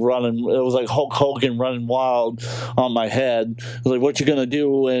fucking running. It was like Hulk Hogan running wild on my head. I was like, "What you gonna do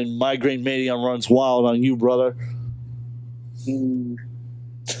when migraine mania runs wild on you, brother?"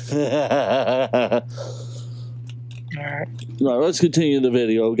 All right, let's continue the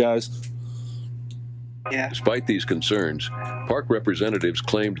video, guys. Yeah. Despite these concerns, park representatives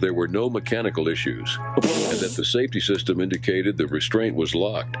claimed there were no mechanical issues and that the safety system indicated the restraint was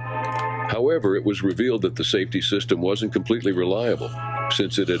locked. However, it was revealed that the safety system wasn't completely reliable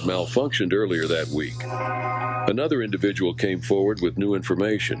since it had malfunctioned earlier that week. Another individual came forward with new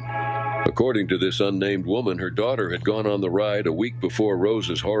information. According to this unnamed woman, her daughter had gone on the ride a week before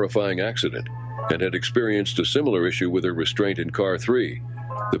Rose's horrifying accident and had experienced a similar issue with her restraint in car 3,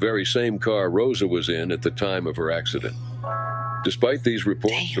 the very same car Rosa was in at the time of her accident. Despite these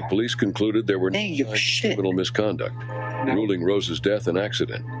reports, the police concluded there were no signs of criminal misconduct, ruling Rosa's death an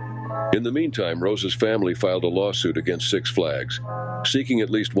accident. In the meantime, Rosa's family filed a lawsuit against Six Flags, seeking at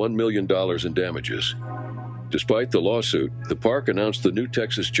least $1 million in damages. Despite the lawsuit, the park announced the new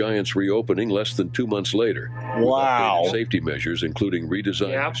Texas Giants reopening less than 2 months later. Wow. With safety measures, including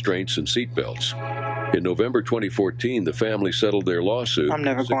redesigned restraints and seatbelts. In November 2014, the family settled their lawsuit. I'm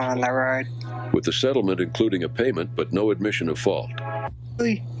never going on that ride. With the settlement including a payment but no admission of fault.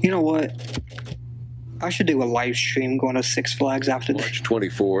 Really? You know what? I should do a live stream going to Six Flags after this. March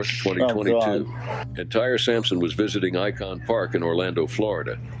 24th, 2022. And Tyre Sampson was visiting Icon Park in Orlando,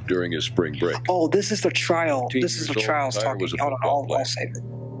 Florida during his spring break. Oh, this is the trial. This is the trial I was talking about. I'll save it.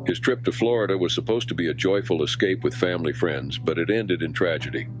 His trip to Florida was supposed to be a joyful escape with family friends, but it ended in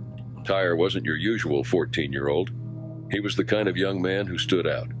tragedy. Tyre wasn't your usual 14-year-old. He was the kind of young man who stood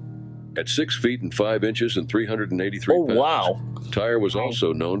out. At 6 feet and 5 inches and 383 pounds, wow. Tyre was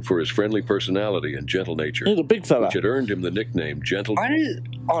also known for his friendly personality and gentle nature, He's a big fella. which had earned him the nickname Gentle.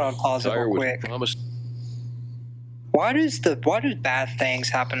 Hold on, pause it Tyre real was quick. promised. Why does bad things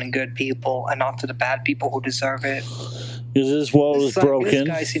happen to good people and not to the bad people who deserve it? Because this world is broken. This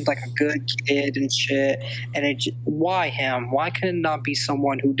guy seems like a good kid and shit. And why him? Why can it not be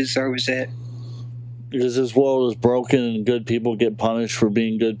someone who deserves it? Because this world is broken and good people get punished for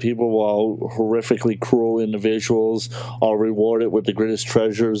being good people while horrifically cruel individuals are rewarded with the greatest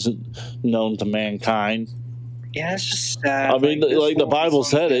treasures known to mankind. Yeah, it's just sad. I mean, like the Bible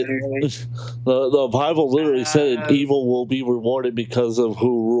said it. The Bible literally said it. Evil will be rewarded because of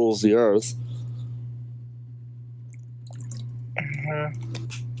who rules the earth.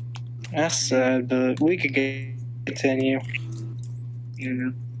 That's sad, but we could continue.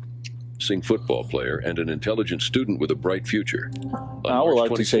 Football player and an intelligent student with a bright future. On I would March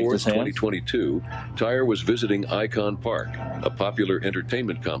like to shake 24th, his hand. 2022, Tyre was visiting Icon Park, a popular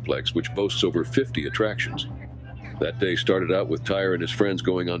entertainment complex which boasts over 50 attractions. That day started out with Tyre and his friends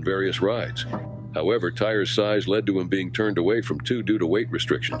going on various rides. However, Tyre's size led to him being turned away from 2 due to weight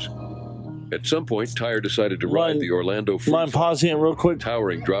restrictions. At some point, Tyre decided to ride the Orlando Free Mind pausing it real quick?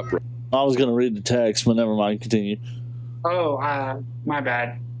 towering drop. I was going to read the text, but never mind. Continue. Oh, my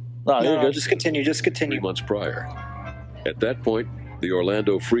bad. Oh, you're No, good. just continue. 3 months prior. At that point, the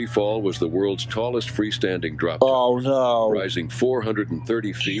Orlando Free Fall was the world's tallest freestanding drop tower, Oh, no. rising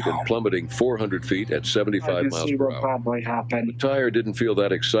 430 feet and plummeting 400 feet at 75 miles per Will hour. probably happen. Tyre didn't feel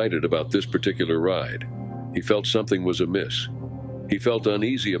that excited about this particular ride. He felt something was amiss. He felt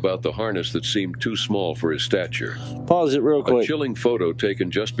uneasy about the harness that seemed too small for his stature. Pause it real A quick. chilling photo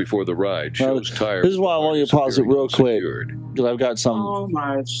taken just before the ride shows Tyre. This is why I want you to pause it real quick. Secured. Because I've got some. Oh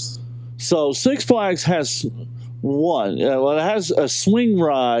my! So Six Flags has one. Well, it has a swing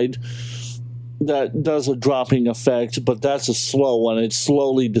ride that does a dropping effect, but that's a slow one. It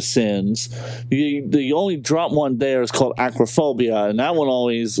slowly descends. The only drop one there is called Acrophobia, and that one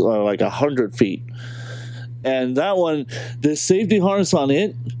only is like 100 feet. And that one, the safety harness on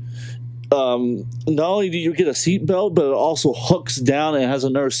it, not only do you get a seatbelt, but it also hooks down and has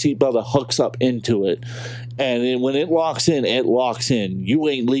another seatbelt that hooks up into it. And then when it locks in, it locks in. You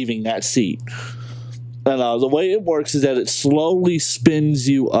ain't leaving that seat. And the way it works is that it slowly spins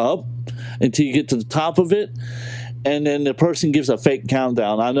you up until you get to the top of it. And then the person gives a fake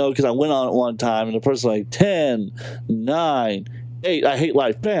countdown. I know because I went on it one time, and the person's like, 10, 9, 8, I hate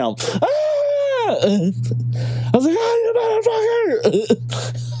life, bam. Ah! I was like, oh, you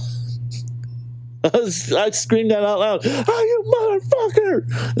motherfucker! I screamed that out loud. Oh, you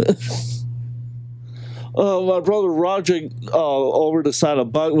motherfucker! My brother Roger over the side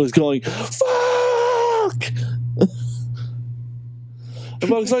of Buck was going, fuck! And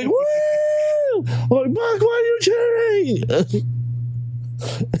Buck's like, woo! I'm like, Buck, why are you cheering?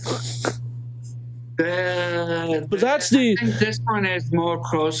 But that's I think this one is more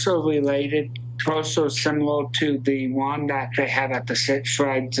closer similar to the one that they have at the Six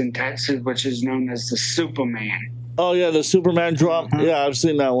Flags in Texas, which is known as the Superman. Oh, yeah, the Superman drop. Yeah, I've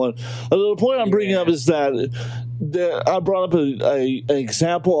seen that one. The point I'm bringing up is that I brought up an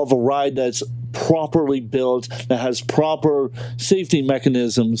example of a ride that's properly built, that has proper safety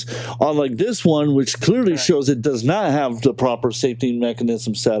mechanisms, unlike this one, which clearly shows it does not have the proper safety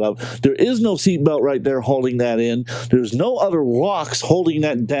mechanism set up. There is no seatbelt right there holding that in. There's no other locks holding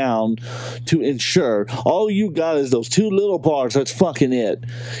that down to ensure. All you got is those 2 little bars. That's fucking it.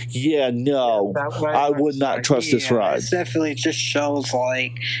 Yeah, no, I would not trust this ride. It definitely just shows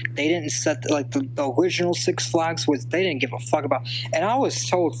like they didn't set the original Six Flags was they didn't give a fuck about. And I was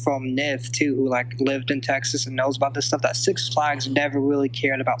told from Niv too, who like lived in Texas and knows about this stuff, that Six Flags never really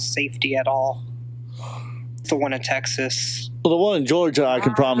cared about safety at all. The one in Texas. Well, the one in Georgia, I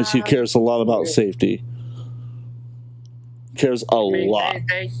can promise you, cares a lot about safety. Cares a lot.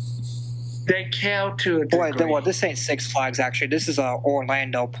 They care to a degree. Well, this ain't Six Flags actually. This is a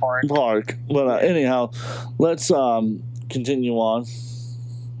Orlando park. But anyhow, let's continue on.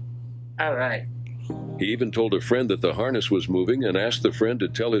 All right. He even told a friend that the harness was moving and asked the friend to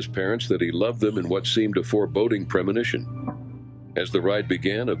tell his parents that he loved them in what seemed a foreboding premonition. As the ride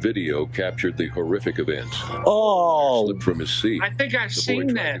began, a video captured the horrific events. Oh! Slipped from his seat. I think I've seen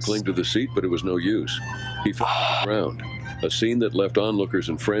The boy tried to this. cling to the seat, but it was no use. He fell to the ground, a scene that left onlookers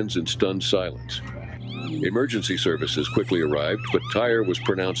and friends in stunned silence. Emergency services quickly arrived, but Tyre was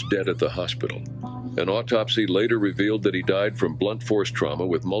pronounced dead at the hospital. An autopsy later revealed that he died from blunt force trauma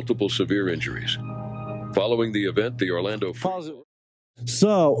with multiple severe injuries. Following the event, the Orlando...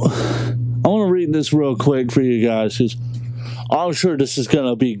 So, I want to read this real quick for you guys, because I'm sure this is going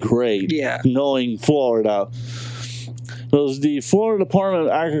to be great. Yeah. Knowing Florida. It was the Florida Department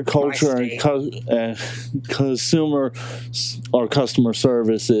of Agriculture and Customer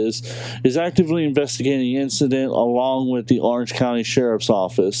Services is actively investigating the incident along with the Orange County Sheriff's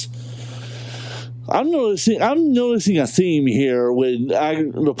Office. I'm noticing a theme here with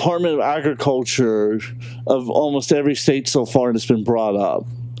the Department of Agriculture of almost every state so far that's been brought up.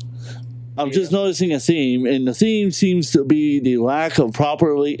 I'm just noticing a theme, and the theme seems to be the lack of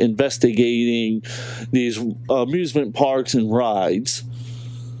properly investigating these amusement parks and rides.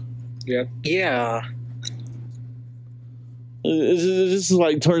 Yep. Yeah. This is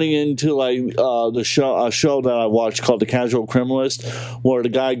like turning into like a show that I watched called The Casual Criminalist, where the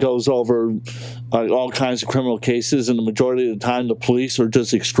guy goes over like all kinds of criminal cases, and the majority of the time the police are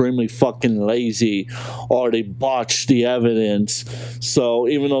just extremely fucking lazy, or they botch the evidence. So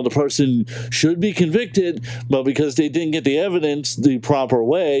even though the person should be convicted, but because they didn't get the evidence the proper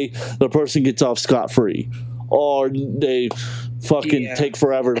way, the person gets off scot-free, or they fucking take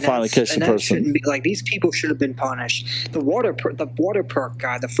forever to finally catch the person. Be, like, these people should have been punished. The water park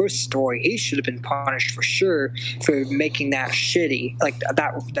guy, the first story, he should have been punished for sure for making that shitty, like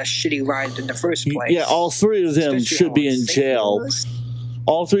that shitty ride in the first place. Yeah, all three of them should be in jail.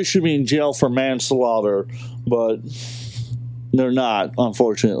 All three should be in jail for manslaughter, but they're not,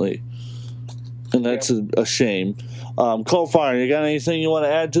 unfortunately, and that's a shame. Coldfire, you got anything you want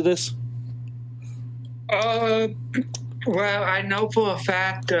to add to this? Well, I know for a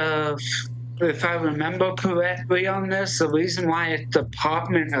fact, if I remember correctly on this, the reason why it's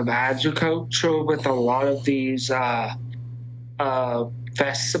Department of Agriculture with a lot of these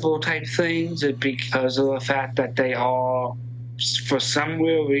festival type things is because of the fact that they are, for some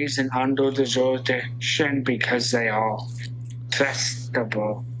real reason, under the jurisdiction because they are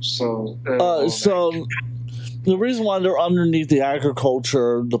festival. So the reason why they're underneath the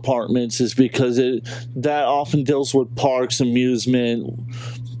agriculture departments is because that often deals with parks, amusement,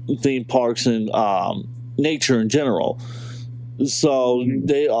 theme parks, and nature in general. So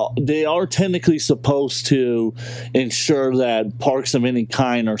they are technically supposed to ensure that parks of any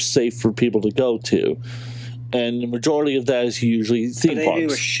kind are safe for people to go to. And the majority of that is usually theme parks. They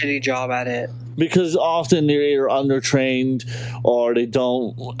do a shitty job at it. Because often they're either undertrained or they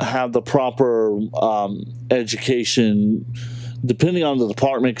don't have the proper education, depending on the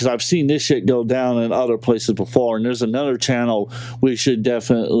department. Because I've seen this shit go down in other places before. And there's another channel we should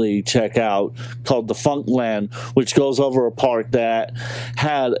definitely check out called The Funkland, which goes over a park that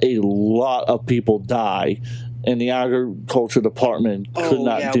had a lot of people die. And the agriculture department could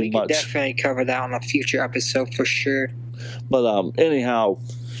not do much. We could definitely cover that on a future episode for sure. But anyhow,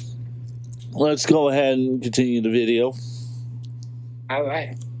 let's go ahead and continue the video. All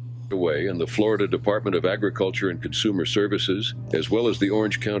right. Away, and the Florida Department of Agriculture and Consumer Services, as well as the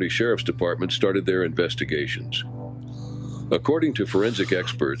Orange County Sheriff's Department, started their investigations. According to forensic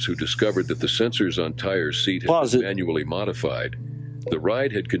experts who discovered that the sensors on Tyre's seat had been manually modified, the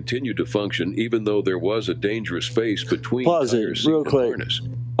ride had continued to function even though there was a dangerous space between Tyre's seat and harness.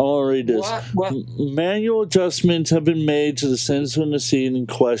 I want to read this. What? Manual adjustments have been made to the sensor in the seat in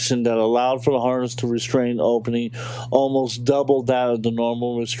question that allowed for the harness to restrain opening almost double that of the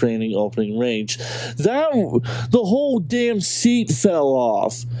normal restraining opening range. The whole damn seat fell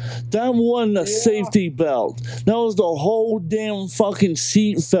off. That wasn't a safety belt. That was the whole damn fucking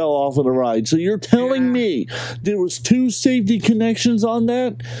seat fell off of the ride. So you're telling me there was 2 safety connections on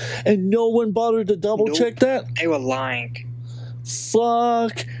that and no one bothered to double check that? They were lying.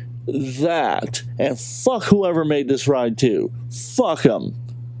 Fuck that. And fuck whoever made this ride too. Fuck them.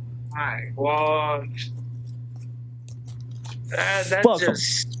 Alright, well, that's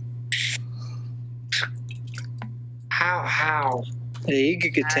just... How? Yeah, you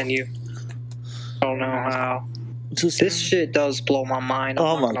could continue. I don't know how. This shit does blow my mind.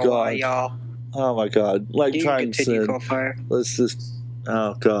 Oh my god, y'all. Oh my god. Like trying to let's just...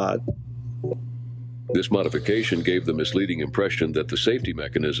 Oh god. This modification gave the misleading impression that the safety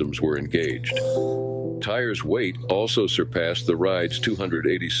mechanisms were engaged. Tyre's weight also surpassed the ride's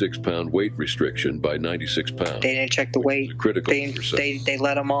 286-pound weight restriction by 96 pounds. They didn't check the weight. They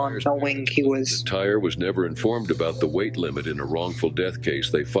let him on knowing he was... Tyre was never informed about the weight limit in a wrongful death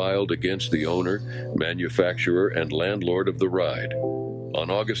case they filed against the owner, manufacturer, and landlord of the ride. On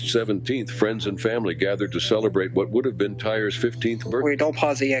August 17th, friends and family gathered to celebrate what would have been Tyre's 15th birthday. Wait, don't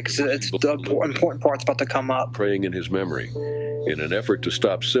pause it yet, because it's the important part's about to come up. Praying in his memory, in an effort to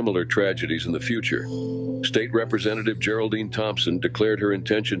stop similar tragedies in the future. State Representative Geraldine Thompson declared her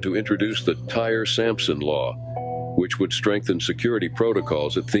intention to introduce the Tyre-Sampson Law, which would strengthen security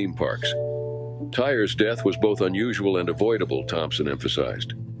protocols at theme parks. Tyer's death was both unusual and avoidable, Thompson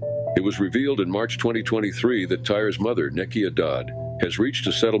emphasized. It was revealed in March 2023 that Tyer's mother, Nekia Dodd, has reached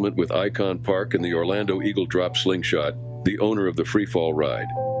a settlement with Icon Park and the Orlando Eagle Drop Slingshot, the owner of the freefall ride.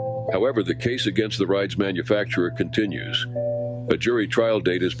 However, the case against the ride's manufacturer continues. A jury trial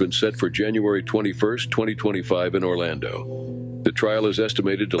date has been set for January 21st, 2025 in Orlando. The trial is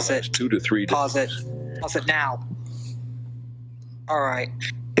estimated to last 2 to 3 days. Pause it. Pause it now. All right.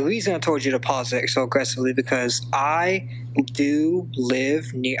 The reason I told you to pause it so aggressively because I do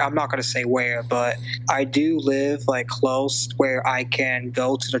live near, I'm not going to say where, but I do live like close where I can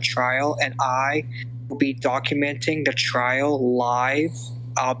go to the trial, and I will be documenting the trial live.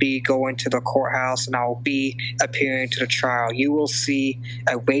 I'll be going to the courthouse and I'll be appearing to the trial. You will see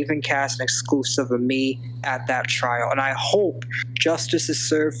a RavenCast exclusive of me at that trial. And I hope justice is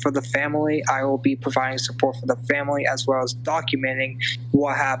served for the family. I will be providing support for the family as well as documenting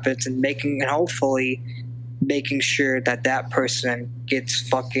what happens and hopefully making sure that that person gets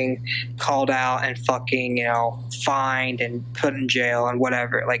fucking called out and fucking, fined and put in jail and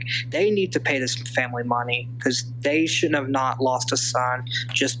whatever. Like, they need to pay this family money because they shouldn't have not lost a son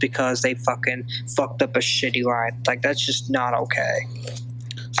just because they fucking fucked up a shitty ride. Like, that's just not okay.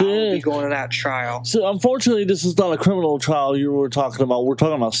 So, I'll be going to that trial. So, unfortunately, this is not a criminal trial you were talking about. We're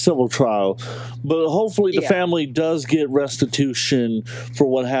talking about civil trial. But hopefully the family does get restitution for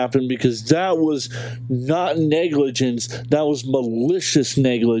what happened, because that was not negligence. That was malicious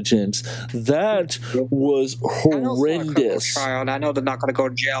negligence. That was horrendous. Trial, and I know they're not going to go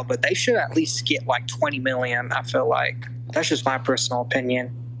to jail, but they should at least get like $20 million, I feel like. That's just my personal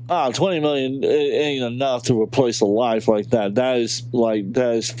opinion. $20 million ain't enough to replace a life like that. That is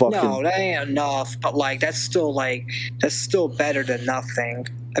fucking. No, that ain't enough. But that's still better than nothing.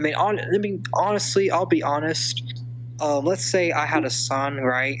 I mean, honestly, I'll be honest. Let's say I had a son,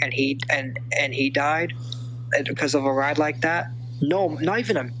 right, and he died because of a ride like that. No, not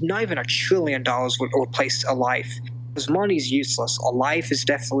even $1 trillion would replace a life. Because money's useless. A life is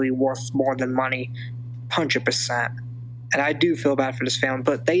definitely worth more than money, 100%. And I do feel bad for this family,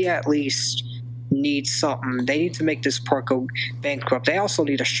 but they at least need something. They need to make this park go bankrupt. They also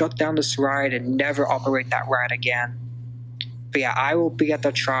need to shut down this ride and never operate that ride again. But yeah, I will be at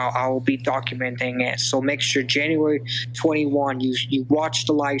the trial. I will be documenting it. So make sure January 21, you watch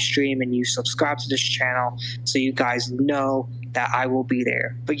the live stream and you subscribe to this channel so you guys know that I will be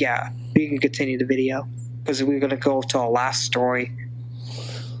there. But yeah, we can continue the video because we're going to go to our last story.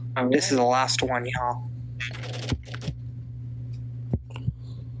 This is the last one, y'all.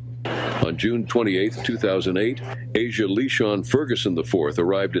 On June 28, 2008, Asia Leishon Ferguson IV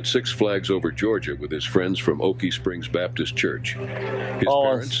arrived at Six Flags Over Georgia with his friends from Okie Springs Baptist Church. His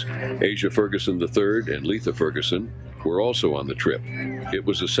parents, Asia Ferguson III and Letha Ferguson, were also on the trip. It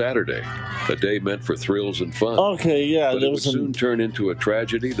was a Saturday, a day meant for thrills and fun. Okay, yeah. But it would soon turn into a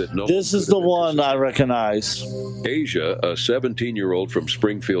tragedy that no one This is the one I recognize. Asia, a 17-year-old from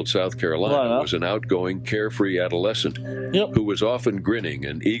Springfield, South Carolina, was an outgoing, carefree adolescent who was often grinning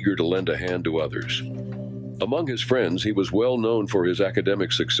and eager to lend a hand to others. Among his friends, he was well known for his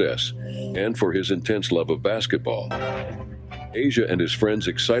academic success and for his intense love of basketball. Asia and his friends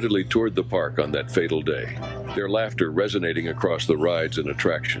excitedly toured the park on that fatal day, their laughter resonating across the rides and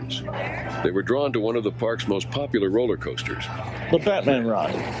attractions. They were drawn to one of the park's most popular roller coasters. The Batman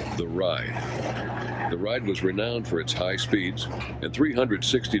ride. The Ride. The ride was renowned for its high speeds and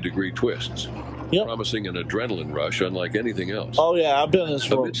 360-degree twists, promising an adrenaline rush unlike anything else. Oh yeah, I've been in this.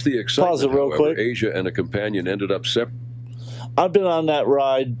 Amidst the excitement, however, Asia and a companion ended up separate. I've been on that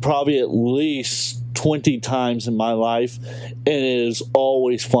ride probably at least 20 times in my life, and it is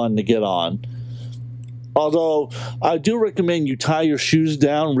always fun to get on. Although, I do recommend you tie your shoes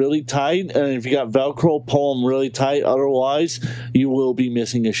down really tight, and if you got Velcro, pull them really tight. Otherwise, you will be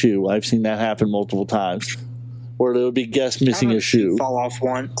missing a shoe. I've seen that happen multiple times, where there will be guests missing a shoe. Fall off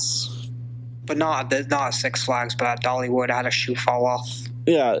once, but not at Six Flags, but at Dollywood, I had a shoe fall off.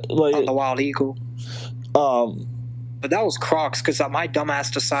 Yeah, like on the Wild Eagle. But that was Crocs, because my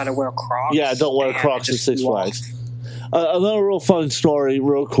dumbass decided to wear Crocs. Yeah, don't wear Crocs at Six Flags. Another real fun story,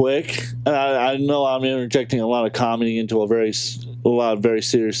 real quick. I know I'm interjecting a lot of comedy into a lot of very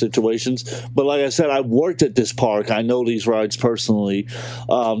serious situations, but like I said, I've worked at this park. I know these rides personally.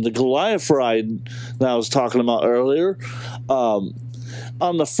 The Goliath ride that I was talking about earlier, on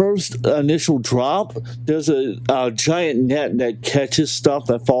the first initial drop, there's a giant net that catches stuff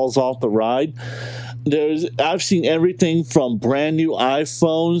that falls off the ride. I've seen everything from brand new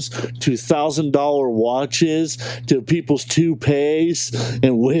iPhones to $1,000 watches to people's toupees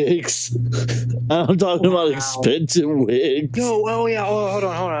and wigs. I'm talking about expensive wigs. No, hold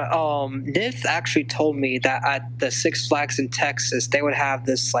on. Nith actually told me that at the Six Flags in Texas, they would have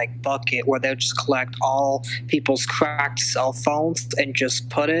this like bucket where they would just collect all people's cracked cell phones and just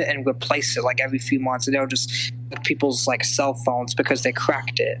put it and replace it like every few months, and they would just people's like cell phones because they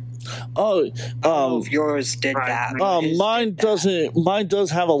cracked it. Oh, I don't know if yours did that. Mine doesn't. Mine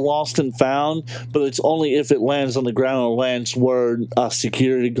does have a lost and found, but it's only if it lands on the ground or lands where a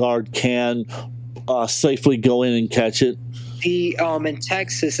security guard can safely go in and catch it. The in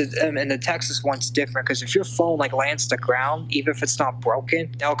Texas, and the Texas one's different because if your phone like lands the ground, even if it's not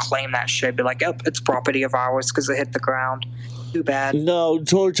broken, they'll claim that shit. Be like, "Yep, it's property of ours because it hit the ground." Too bad. No,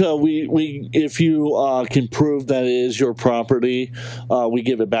 Georgia, we if you can prove that it is your property, we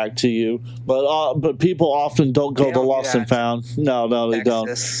give it back to you. But people often don't go the lost and found. No, they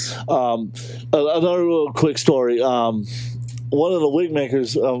Texas. don't. Another little quick story. One of the wig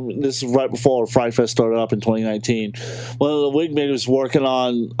makers, this is right before Fright Fest started up in 2019, one of the wig makers working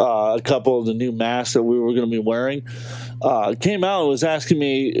on a couple of the new masks that we were going to be wearing came out and was asking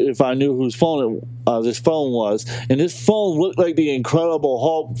me if I knew whose phone this phone was. And this phone looked like the Incredible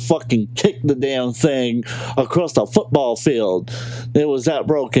Hulk fucking kicked the damn thing across the football field. It was that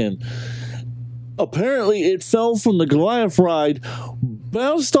broken. Apparently, it fell from the Goliath ride,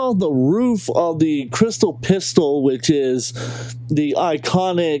 bounced off the roof of the Crystal Pistol, which is the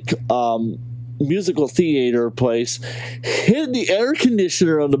iconic musical theater place, hit the air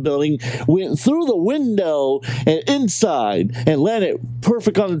conditioner of the building, went through the window and inside, and landed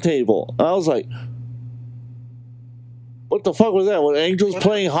perfect on the table. And I was like, what the fuck was that? Were angels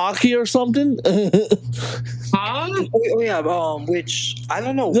playing hockey or something? Which I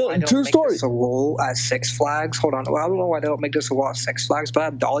don't know why they don't make this a rule at Six Flags. Hold on, I don't know why they don't make this a rule at Six Flags, but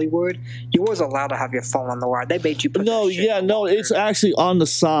at Dollywood, you was allowed to have your phone on the ride. They made you put it's actually on the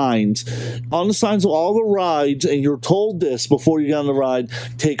signs. On the signs of all the rides, and you're told this before you get on the ride,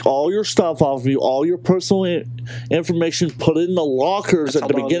 take all your stuff off of you, all your personal information, put it in the lockers at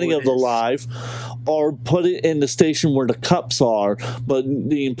the beginning of the ride, or put it in the station where the cups are, but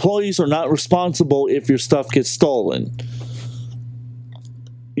the employees are not responsible if your stuff gets stolen.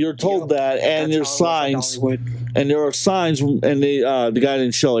 You're told that, and there's signs, and there are signs, and the guy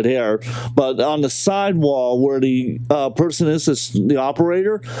didn't show it here, but on the sidewall where the person is, the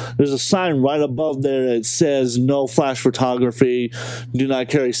operator, there's a sign right above there that says no flash photography, do not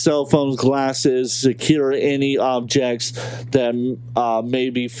carry cell phones, glasses, secure any objects that may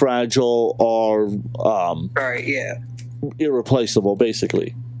be fragile or irreplaceable,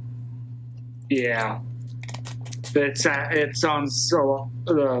 basically. Yeah. It's on so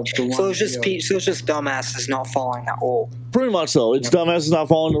it's just dumbasses not following that rule. Pretty much so. It's dumbasses not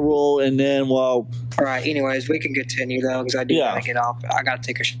following the rule, and then all right. Anyways, we can continue though because I do gotta get off. I gotta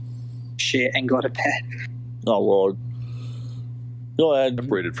take a shit and go to bed. Oh Lord, go ahead.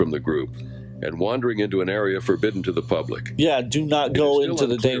 Separated from the group and wandering into an area forbidden to the public. Yeah, do not go into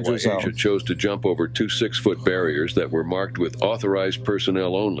the danger zone. Asia chose to jump over 2 6-foot barriers that were marked with authorized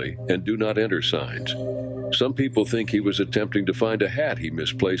personnel only and do not enter signs. Some people think he was attempting to find a hat he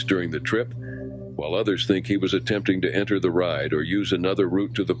misplaced during the trip, while others think he was attempting to enter the ride or use another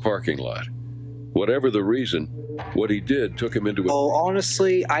route to the parking lot. Whatever the reason, what he did took him into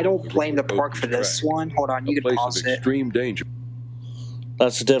honestly, I don't blame the park for this one. Hold on, you can pause it. Extreme danger.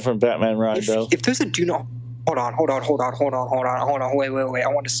 That's a different Batman ride, though. If there's a do not... Hold on. Wait. I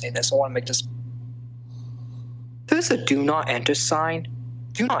want to say this. I want to make this... If there's a do not enter sign,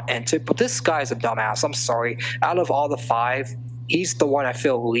 do not enter, but this guy's a dumbass. I'm sorry. Out of all the 5, he's the one I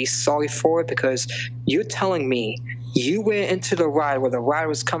feel least sorry for because you're telling me you went into the ride where the ride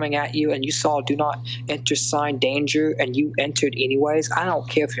was coming at you and you saw do not enter sign danger and you entered anyways. I don't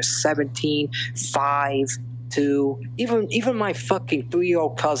care if you're 17, 5... even my fucking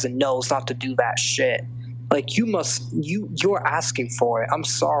 3-year-old cousin knows not to do that shit. Like you're asking for it. I'm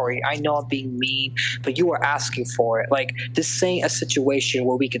sorry. I know I'm being mean, but you are asking for it. Like this ain't a situation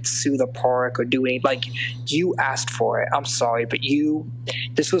where we could sue the park or do anything. Like you asked for it. I'm sorry, but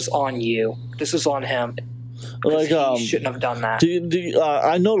this was on you. This was on him. Like he shouldn't have done that.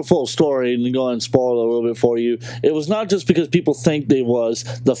 I know the full story, and go ahead and spoil it a little bit for you. It was not just because people think they was.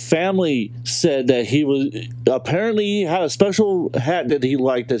 The family said that he was apparently he had a special hat that he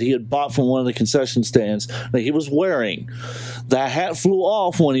liked that he had bought from one of the concession stands that he was wearing. That hat flew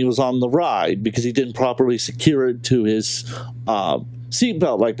off when he was on the ride because he didn't properly secure it to his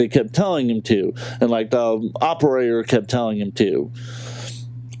seatbelt like they kept telling him to, and like the operator kept telling him to.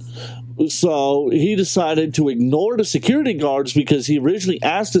 So he decided to ignore the security guards because he originally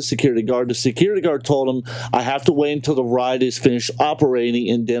asked the security guard. The security guard told him, I have to wait until the ride is finished operating,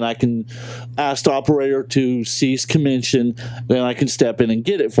 and then I can ask the operator to cease commission, then I can step in and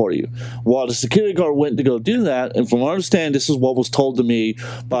get it for you. Well, the security guard went to go do that, and from what I understand, this is what was told to me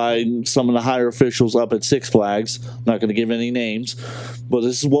by some of the higher officials up at Six Flags. I'm not going to give any names, but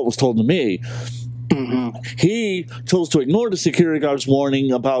this is what was told to me. He chose to ignore the security guard's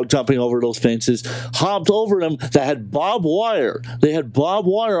warning about jumping over those fences, hopped over them that had barbed wire. They had barbed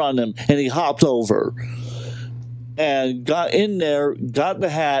wire on them, and he hopped over and got in there, got the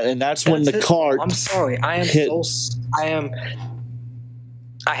hat, and that's when the cart. I'm sorry. I hate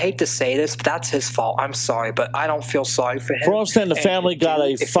to say this, but that's his fault. I'm sorry, but I don't feel sorry for him. For understand, the family got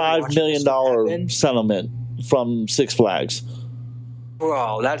a $5 million settlement from Six Flags.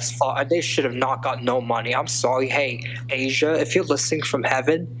 Bro, that's fine. They should have not got no money. I'm sorry. Hey, Asia, if you're listening from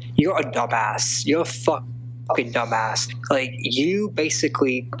heaven, you're a dumbass. You're a fucking dumbass. Like, you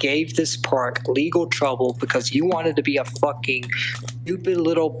basically gave this park legal trouble because you wanted to be a fucking stupid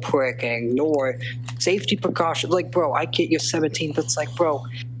little prick and ignore safety precautions. Like, bro, I get you're 17, but it's like, bro,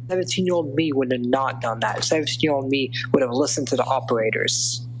 17-year-old me would have not done that. 17-year-old me would have listened to the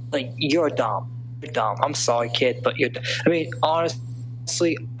operators. Like, you're dumb. You're dumb. I'm sorry, kid, but honestly,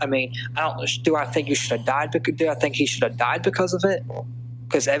 do I think you should have died? Do I think he should have died because of it?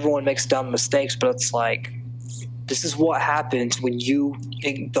 Because everyone makes dumb mistakes, but it's like, this is what happens when you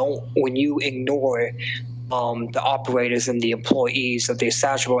ignore the operators and the employees of the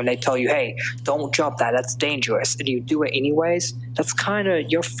establishment when they tell you, hey, don't jump that, that's dangerous, and you do it anyways. That's kind of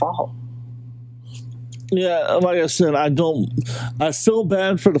your fault. Yeah, like I said, I feel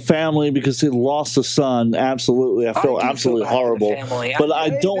bad for the family because he lost a son. Absolutely, I feel absolutely horrible. But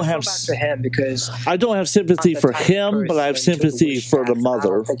I don't have sympathy for him, but I have sympathy for the mother.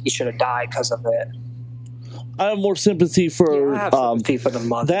 I don't think he should have died because of it. I have more sympathy for, I have sympathy for the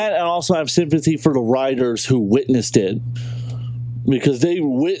mother. That, and also I have sympathy for the riders who witnessed it. Because they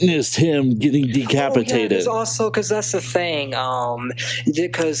witnessed him getting decapitated. Also, because that's the thing. I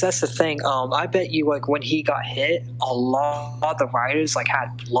bet you, like, when he got hit, a lot of the riders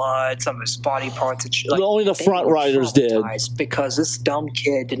had blood, some of his body parts. And shit. Only the front riders did, because this dumb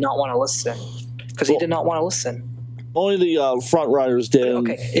kid did not want to listen. Because he did not want to listen. Only the front riders did.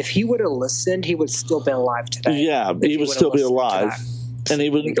 Okay, if he would have listened, he would still been alive today. Yeah, he would still be alive, and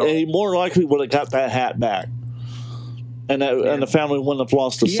he more likely would have got that hat back. And the family wouldn't have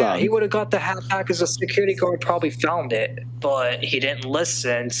lost a son. Yeah, he would have got the hat back because the security guard probably found it, but he didn't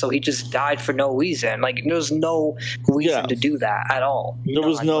listen, so he just died for no reason. Like, there's no reason to do that at all. There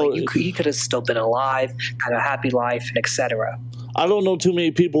was no. He could have still been alive, had a happy life, and etc. I don't know too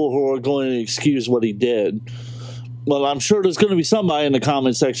many people who are going to excuse what he did. Well, I'm sure there's going to be somebody in the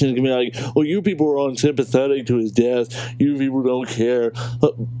comment section who's going to be like, well, you people are unsympathetic to his death. You people don't care.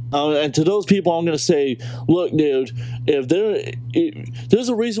 And to those people, I'm going to say, look, dude, there's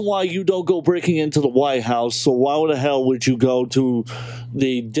a reason why you don't go breaking into the White House, so why the hell would you go to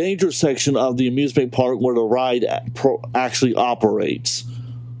the danger section of the amusement park where the ride actually operates?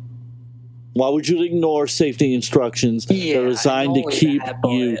 Why would you ignore safety instructions that are designed to keep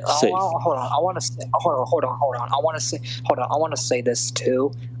you safe? Hold on. I want to say this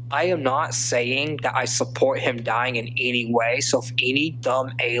too. I am not saying that I support him dying in any way. So if any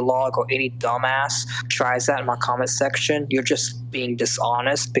dumb A-log or any dumbass tries that in my comment section, you're just being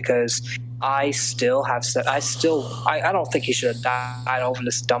dishonest, because I don't think he should have died over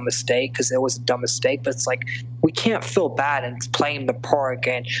this dumb mistake, because it was a dumb mistake. But it's like, we can't feel bad and blame the park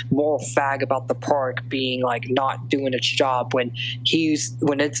and moral fag about the park being not doing its job when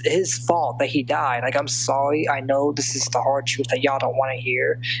it's his fault that he died. I'm sorry. I know this is the hard truth that y'all don't want to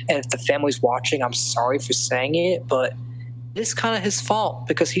hear, and if the family's watching, I'm sorry for saying it, but it's kind of his fault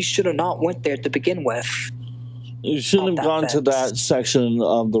because he should have not went there to begin with. You shouldn't have gone to that section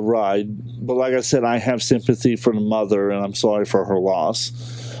of the ride. But like I said, I have sympathy for the mother, and I'm sorry for her loss.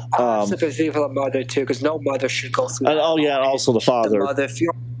 I have sympathy for the mother, too, because no mother should go through that. And also the father. The mother,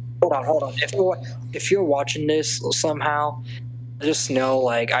 hold on. If you're watching this somehow, just know,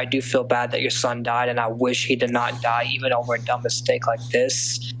 I do feel bad that your son died, and I wish he did not die, even over a dumb mistake like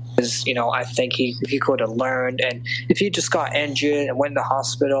this. Because, I think he could have learned. And if he just got injured and went to the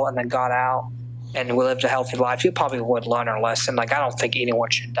hospital and then got out, and we lived a healthy life, you probably would learn a lesson. I don't think anyone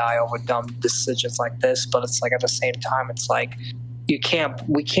should die over dumb decisions like this, but it's at the same time, it's we can't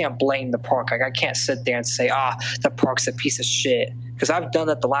blame the park. I can't sit there and say, the park's a piece of shit, because I've done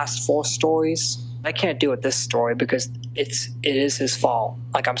that the last 4 stories. I can't do it this story because it is his fault.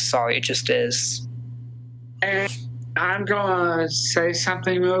 I'm sorry, it just is. And I'm gonna say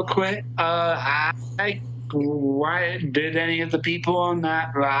something real quick. Why did any of the people on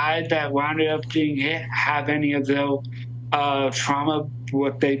that ride that wound up being hit have any of their trauma,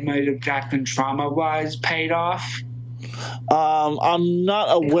 what they might have gotten trauma-wise, paid off? I'm not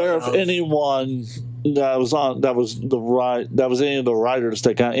aware of anyone that was any of the riders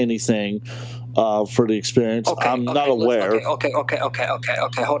that got anything for the experience. I'm not aware. Okay.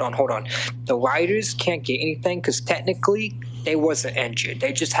 Hold on. The riders can't get anything because technically they wasn't injured.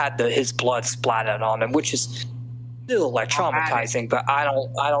 They just had his blood splattered on them, which is still like traumatizing. But I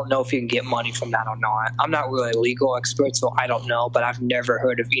don't know if you can get money from that or not. I'm not really a legal expert, so I don't know. But I've never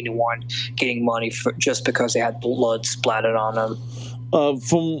heard of anyone getting money just because they had blood splattered on them.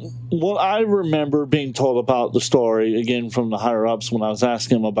 From what I remember being told about the story, again from the higher ups when I was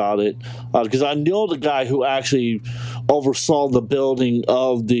asking him about it, because I know the guy who actually oversaw the building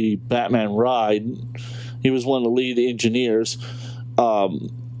of the Batman ride. He was one of the lead engineers. From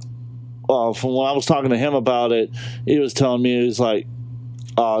when I was talking to him about it, he was telling me, it was like,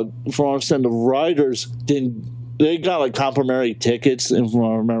 from what I understand, the riders they got like complimentary tickets, and if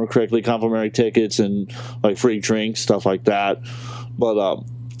I remember correctly, complimentary tickets and like free drinks, stuff like that. But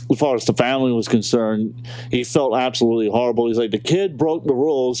as far as the family was concerned, he felt absolutely horrible. He's like, the kid broke the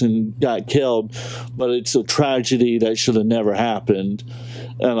rules and got killed, but it's a tragedy that should have never happened.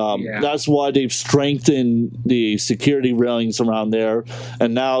 And that's why they've strengthened the security railings around there.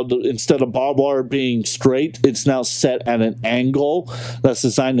 And now instead of barbed wire being straight, it's now set at an angle that's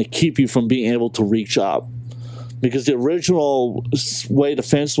designed to keep you from being able to reach up. Because the original way the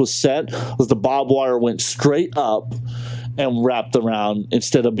fence was set was the barbed wire went straight up and wrapped around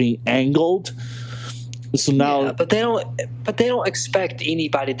instead of being angled. So now, but they don't expect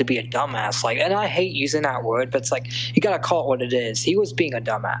anybody to be a dumbass. Like, and I hate using that word, but it's like you gotta call it what it is. He was being a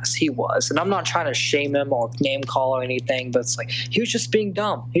dumbass. He was, and I'm not trying to shame him or name call or anything, but it's like he was just being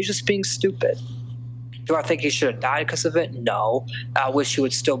dumb. He was just being stupid. Do I think he should have died because of it? No. I wish he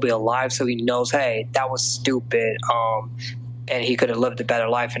would still be alive so he knows, hey, that was stupid. And he could have lived a better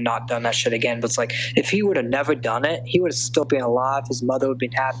life and not done that shit again. But it's like, if he would have never done it, he would have still been alive. His mother would have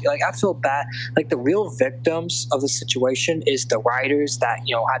been happy. Like, I feel bad. Like, the real victims of the situation is the riders that,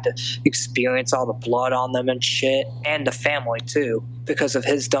 had to experience all the blood on them and shit, and the family, too, because of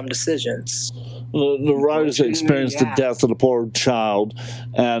his dumb decisions. The riders that experienced the death of the poor child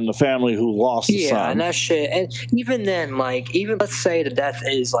and the family who lost the son. Yeah, and that shit. And even then, like, even let's say the death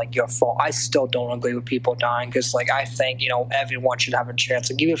is, like, your fault. I still don't agree with people dying because, like, I think, everyone should have a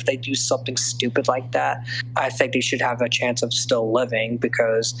chance. Like, even if they do something stupid like that, I think they should have a chance of still living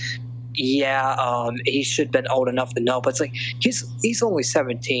because, he should have been old enough to know. But it's like, he's only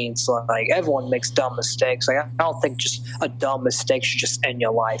 17, so, like, everyone makes dumb mistakes. Like, I don't think just a dumb mistake should just end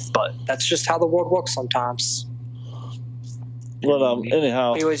your life, but that's just how the world works sometimes. Well,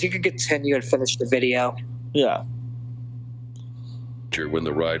 anyhow. Anyways, you could continue and finish the video. Yeah. When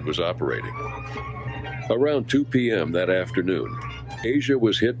the ride was operating. Around 2 p.m. that afternoon, Asia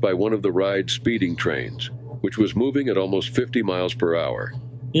was hit by one of the ride's speeding trains, which was moving at almost 50 miles per hour.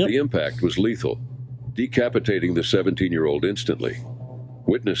 Yep. The impact was lethal, decapitating the 17-year-old instantly.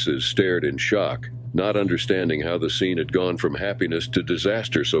 Witnesses stared in shock, not understanding how the scene had gone from happiness to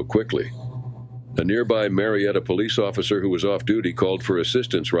disaster so quickly. A nearby Marietta police officer who was off duty called for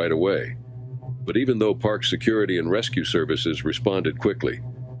assistance right away. But even though park security and rescue services responded quickly,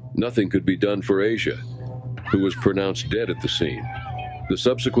 nothing could be done for Asia, who was pronounced dead at the scene. The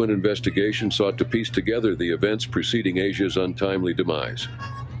subsequent investigation sought to piece together the events preceding Asia's untimely demise.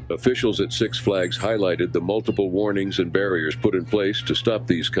 Officials at Six Flags highlighted the multiple warnings and barriers put in place to stop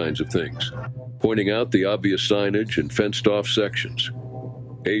these kinds of things, pointing out the obvious signage and fenced-off sections.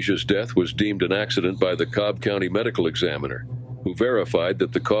 Asia's death was deemed an accident by the Cobb County medical examiner, who verified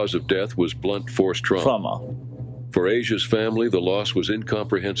that the cause of death was blunt force trauma. For Asia's family, the loss was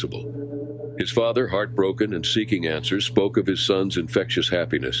incomprehensible. His father, heartbroken and seeking answers, spoke of his son's infectious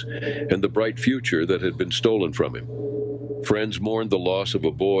happiness and the bright future that had been stolen from him. Friends mourned the loss of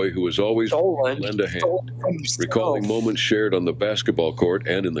a boy who was always lend a hand, recalling moments shared on the basketball court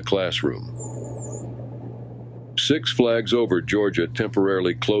and in the classroom. Six Flags Over Georgia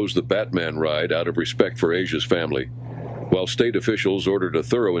temporarily closed the Batman ride out of respect for Asia's family, while state officials ordered a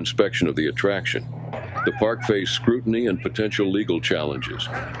thorough inspection of the attraction. The park faced scrutiny and potential legal challenges,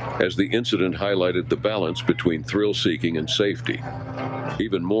 as the incident highlighted the balance between thrill-seeking and safety.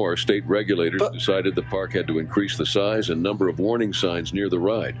 Even more, state regulators decided the park had to increase the size and number of warning signs near the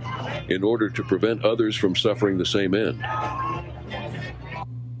ride in order to prevent others from suffering the same end.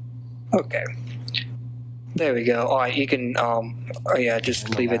 Okay. There we go. All right, you can. Oh yeah, just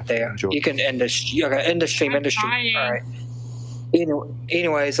leave it there. You can end the. Okay, end the stream. End the stream. All right.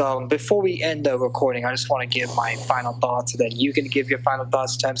 Anyways, before we end the recording, I just want to give my final thoughts, and then you can give your final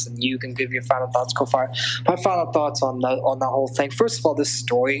thoughts, Temps, and you can give your final thoughts, Kofire. My final thoughts on the whole thing. First of all, this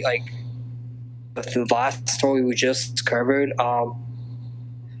story, like the last story we just covered,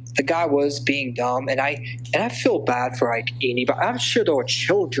 the guy was being dumb, and I feel bad for like anybody. I'm sure there were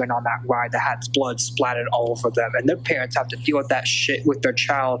children on that ride that had blood splattered all over them, and their parents have to deal with that shit with their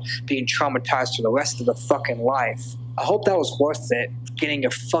child being traumatized for the rest of the fucking life. I hope that was worth it, getting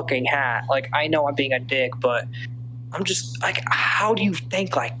your fucking hat. Like, I know I'm being a dick, but I'm just like, how do you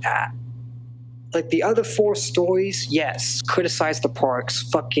think like that? Like, the other 4 stories, yes, criticize the parks,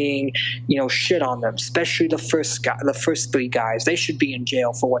 fucking, shit on them, especially the first 3 guys. They should be in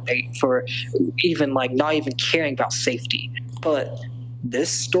jail for even, like, not even caring about safety. But this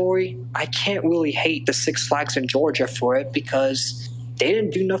story, I can't really hate the Six Flags in Georgia for it, because they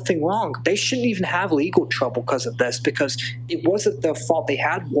didn't do nothing wrong. They shouldn't even have legal trouble because of this, because it wasn't their fault. They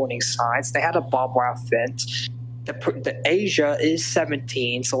had warning signs. They had a barbed wire fence. The Asia is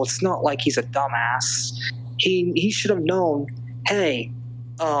 17, so it's not like he's a dumbass. He should have known, hey,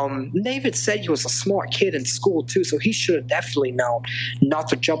 David said he was a smart kid in school too, so he should have definitely known not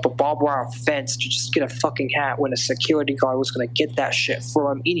to jump a barbed wire fence to just get a fucking hat when a security guard was going to get that shit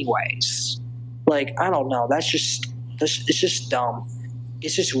for him anyways. Like, I don't know. It's just dumb.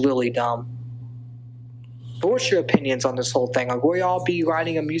 It's just really dumb. But what's your opinions on this whole thing? Like, will y'all be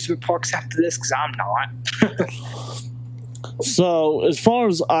riding amusement parks after this? Because I'm not. So, as far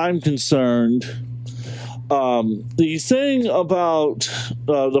as I'm concerned, the thing about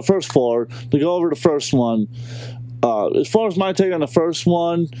the first 4, to go over the first one, as far as my take on the first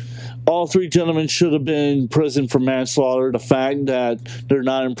one, all 3 gentlemen should have been in prison for manslaughter. The fact that they're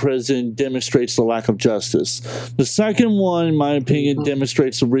not in prison demonstrates the lack of justice. The second one, in my opinion,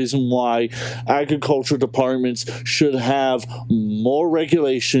 demonstrates the reason why agriculture departments should have more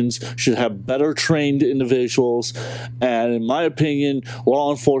regulations, should have better trained individuals, and in my opinion, law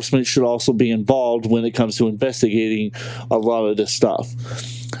enforcement should also be involved when it comes to investigating a lot of this stuff.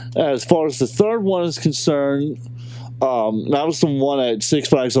 As far as the third one is concerned, that was the one at Six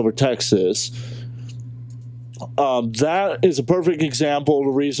Flags Over Texas. That is a perfect example of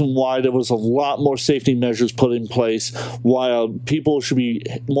the reason why there was a lot more safety measures put in place, why people should be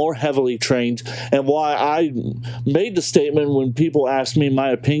more heavily trained, and why I made the statement when people asked me my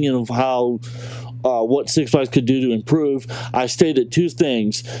opinion of how what Six Flags could do to improve. I stated 2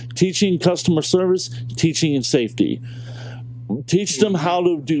 things: teaching customer service, teaching and safety. Teach them how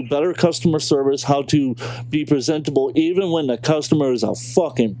to do better customer service, how to be presentable, even when the customer is a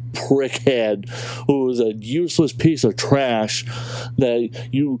fucking prickhead who is a useless piece of trash. That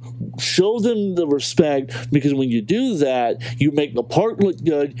you show them the respect, because when you do that, you make the park look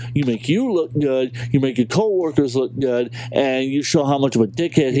good, you make you look good, you make your co-workers look good, and you show how much of a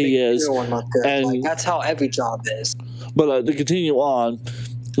dickhead he is. And like, that's how every job is. But to continue on,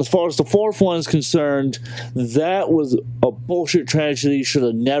 as far as the fourth one is concerned, that was a bullshit tragedy. Should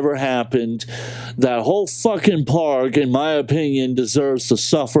have never happened. That whole fucking park, in my opinion, deserves to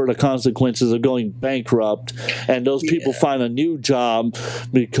suffer the consequences of going bankrupt, and those people find a new job,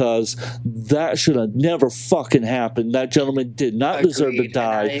 because that should have never fucking happened. That gentleman did not deserve to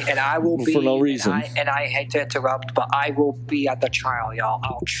die and I will be, for no reason. And I hate to interrupt, but I will be at the trial, y'all.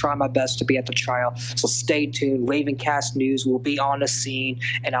 I'll try my best to be at the trial. So stay tuned. RavenCast News will be on the scene.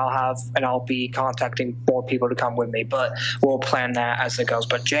 And I'll be contacting more people to come with me, but we'll plan that as it goes.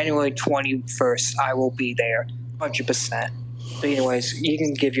 But January 21st, I will be there, 100%. But anyways, you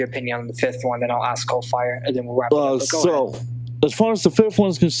can give your opinion on the fifth one, then I'll ask Coldfire, and then we'll wrap it up. So, ahead. As far as the fifth one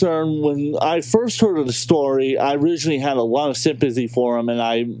is concerned, when I first heard of the story, I originally had a lot of sympathy for him, and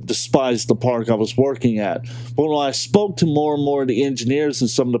I despised the park I was working at. But when I spoke to more and more of the engineers and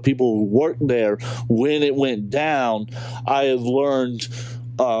some of the people who worked there when it went down, I have learned...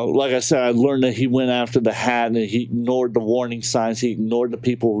 like I said, I learned that he went after the hat, and he ignored the warning signs. He ignored the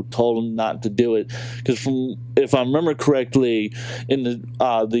people who told him not to do it. Because if I remember correctly, in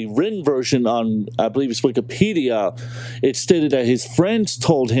the written version on, I believe it's Wikipedia, it stated that his friends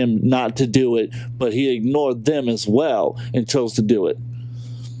told him not to do it, but he ignored them as well and chose to do it.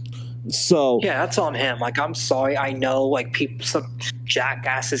 So yeah, that's on him. Like, I'm sorry. I know, like, people, some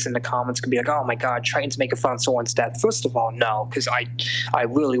jackasses in the comments could be like, "Oh my God, Triton's making fun of someone's death." First of all, no, because I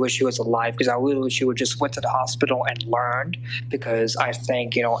really wish he was alive. Because I really wish he would just went to the hospital and learned. Because I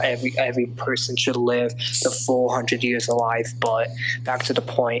think every person should live the full 100 years of life. But back to the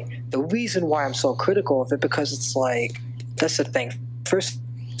point, the reason why I'm so critical of it, because it's like, that's the thing. First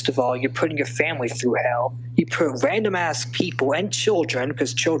First of all, you're putting your family through hell. You put random ass people and children,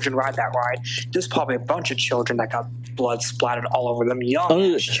 because children ride that ride. There's probably a bunch of children that got blood splattered all over them.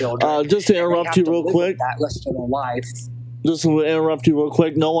 Young ass children. Just to interrupt you real quick. That rest of their life. Just to interrupt you real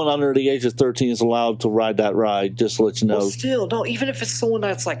quick. No one under the age of 13 is allowed to ride that ride. Just to let you know. Well, still, no. Even if it's someone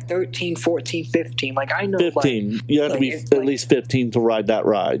that's like 13, 14, 15, like I know, 15. Like, you have to be at least 15 to ride that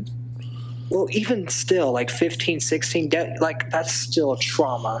ride. Well, even still, like 15, 16, that's still a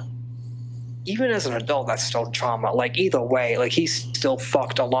trauma. Even as an adult, that's still trauma. Like, either way, like, he still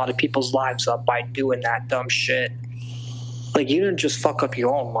fucked a lot of people's lives up by doing that dumb shit. Like, you didn't just fuck up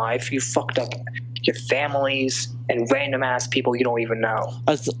your own life. You fucked up your families and random-ass people you don't even know.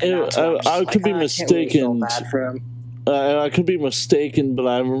 I could be mistaken. I could be mistaken, but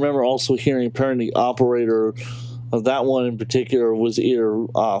I remember also hearing apparently the operator of that one in particular was either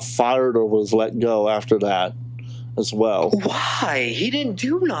fired or was let go after that as well. Why? He didn't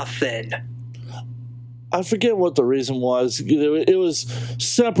do nothing. I forget what the reason was. It was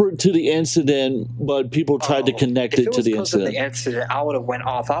separate to the incident, but people tried to connect it to the incident. If it was because of the incident, I would have went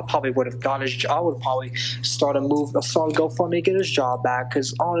off. I probably would have got his. I would probably start a GoFundMe to get his job back.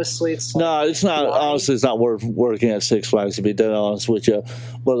 Because honestly, it's like, no, it's not. Honestly, it's not worth working at Six Flags, to be dead honest with you.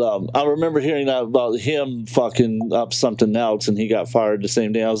 But I remember hearing that about him fucking up something else, and he got fired the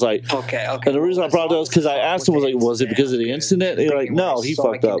same day. I was like, okay. And the reason I brought that was because I asked him, was it because of the incident? And you're like, no, he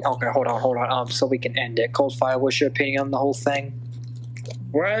fucked up. Okay, hold on. So we can end it. Coldfire, what's your opinion on the whole thing?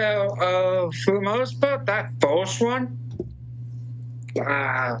 Well, for the most part, that first one,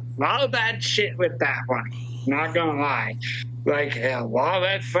 a lot of bad shit with that one. Not gonna lie. Like, a lot of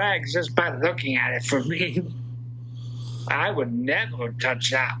red flags just by looking at it for me. I would never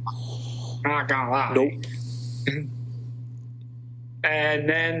touch that one. Not gonna lie. Nope. And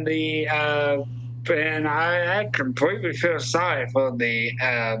then and I completely feel sorry for the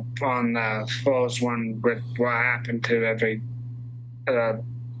on the first one with what happened to every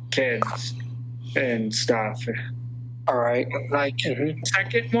kids and stuff. All right. Like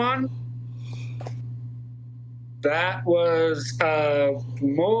second one, that was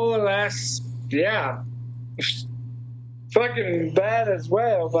more or less, yeah, fucking bad as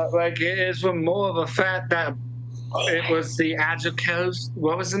well. But like it is more of a fact that it was the Agriculture.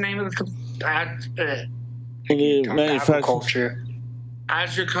 What was the name of the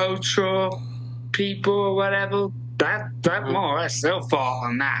agricultural people or whatever? That more or less still fall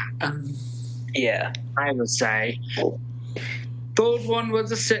on that. Yeah, I would say. Third one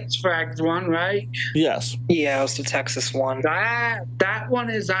was the Six Flags one, right? Yes. Yeah, it was the Texas one. That one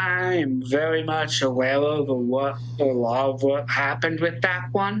is I'm very much aware of a lot of what happened with that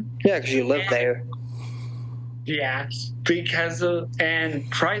one. Yeah, because you live there. Yeah, because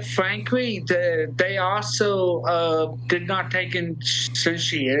and quite frankly, they also did not take in, since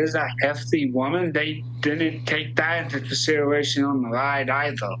she is a hefty woman, they didn't take that into consideration on the ride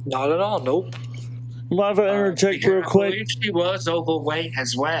either. Not at all, nope. Mind if I interject real quick? I believe she was overweight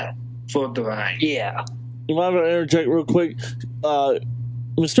as well for the ride. Yeah. You mind if I interject real quick?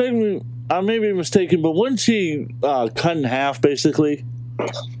 Mistaken, I may be mistaken, but wasn't she cut in half, basically?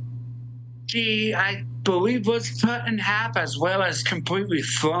 She, I believe, was cut in half as well as completely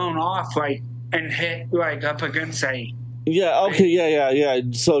thrown off, like, and hit, like, up against a... Yeah, okay, yeah.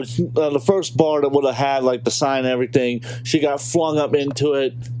 So the first bar that would have had, like, the sign and everything, she got flung up into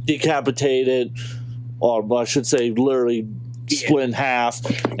it, decapitated, or I should say literally split in half,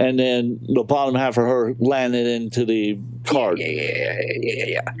 and then the bottom half of her landed into the cart.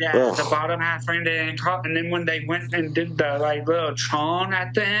 Yeah, the bottom half landed in the cart, and then when they went and did the like little Tron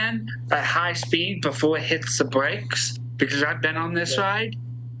at the end at high speed before it hits the brakes, because I've been on this ride,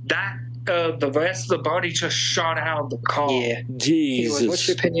 that the rest of the body just shot out of the car. Yeah. Jesus. Anyway, what's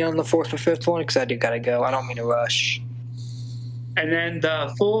your opinion on the fourth or fifth one? Because I do gotta go. I don't mean to rush. And then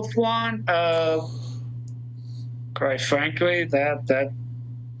the fourth one, quite frankly, that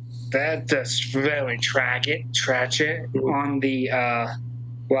that's very tragic on the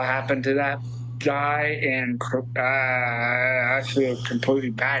what happened to that guy, and I feel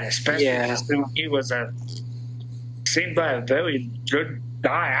completely bad, especially because he was seemed like a very good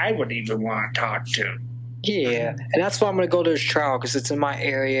guy I would even want to talk to. Yeah, and that's why I'm going to go to his trial, because it's in my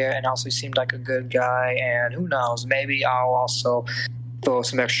area, and also he seemed like a good guy, and who knows, maybe I'll also throw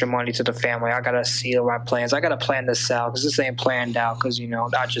some extra money to the family. I got to see my plans. I got to plan this out, because this ain't planned out, because, you know,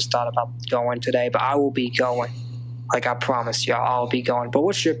 I just thought about going today, but I will be going. Like I promised y'all, I'll be going. But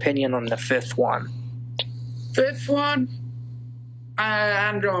what's your opinion on the fifth one? Fifth one?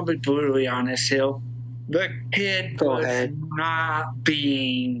 I'm going to be brutally honest here. The kid was not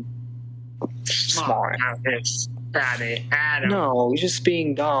being smart. at it, Adam. No, you're just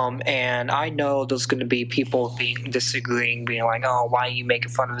being dumb, and I know there's going to be people disagreeing, being like, "Oh, why are you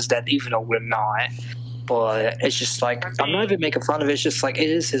making fun of his death?" Even though we're not. But it's just like, I'm not even making fun of it. It's just like, it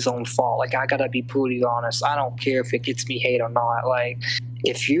is his own fault. Like, I gotta be brutally honest. I don't care if it gets me hate or not. Like,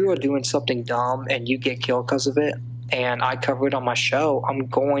 if you are doing something dumb and you get killed because of it, and I cover it on my show, I'm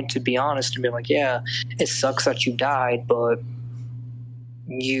going to be honest and be like, yeah, it sucks that you died, but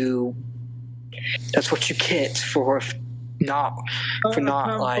that's what you get for not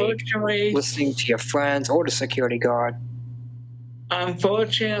like listening to your friends or the security guard.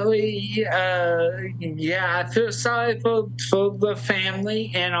 Unfortunately, yeah, I feel sorry for the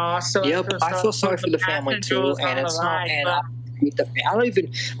family, and also I feel sorry for the family too, and it's not. And I don't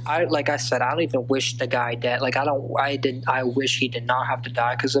even wish the guy dead. Like, I wish he did not have to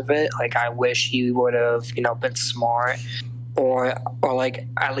die because of it. Like, I wish he would have, been smart, or like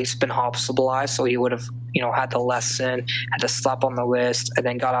at least been hospitalized, so he would have, had the lesson, had to slap on the wrist, and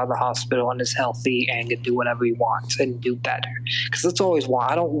then got out of the hospital and is healthy and can do whatever he wants and do better. Because that's always why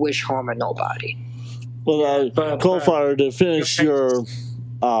I don't wish harm on nobody. Well, Coalfire, to finish your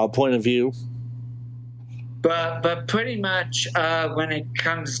point of view. But pretty much when it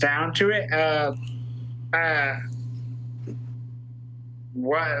comes down to it,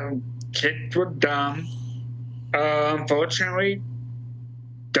 kids were dumb. Unfortunately,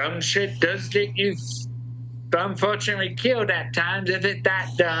 dumb shit does get you unfortunately killed at times if it's that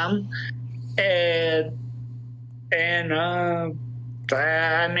dumb. And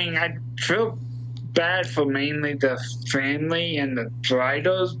I mean, I feel bad for mainly the family and the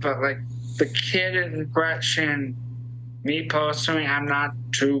writers, but like the kid in question, me personally, I'm not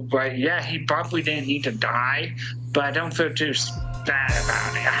too right. Yeah, he probably didn't need to die, but I don't feel too bad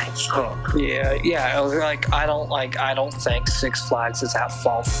about it. Yeah. I was like, I don't think Six Flags is at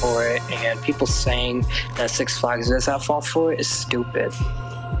fault for it, and people saying that Six Flags is at fault for it is stupid.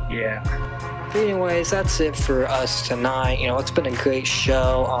 Yeah. Anyways, that's it for us tonight. It's been a great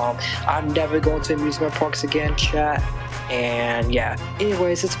show. I'm never going to amusement parks again, chat. And yeah,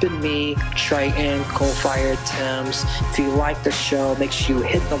 anyways, it's been me, Triton, Coalfire, Tim's. If you like the show, make sure you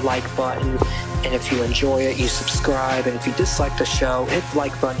hit the like button. And if you enjoy it, you subscribe. And if you dislike the show, hit the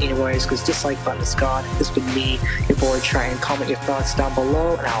like button anyways, because dislike button is gone. It's been me, your boy Triton. Comment your thoughts down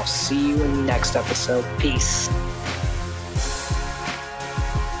below, and I'll see you in the next episode. Peace.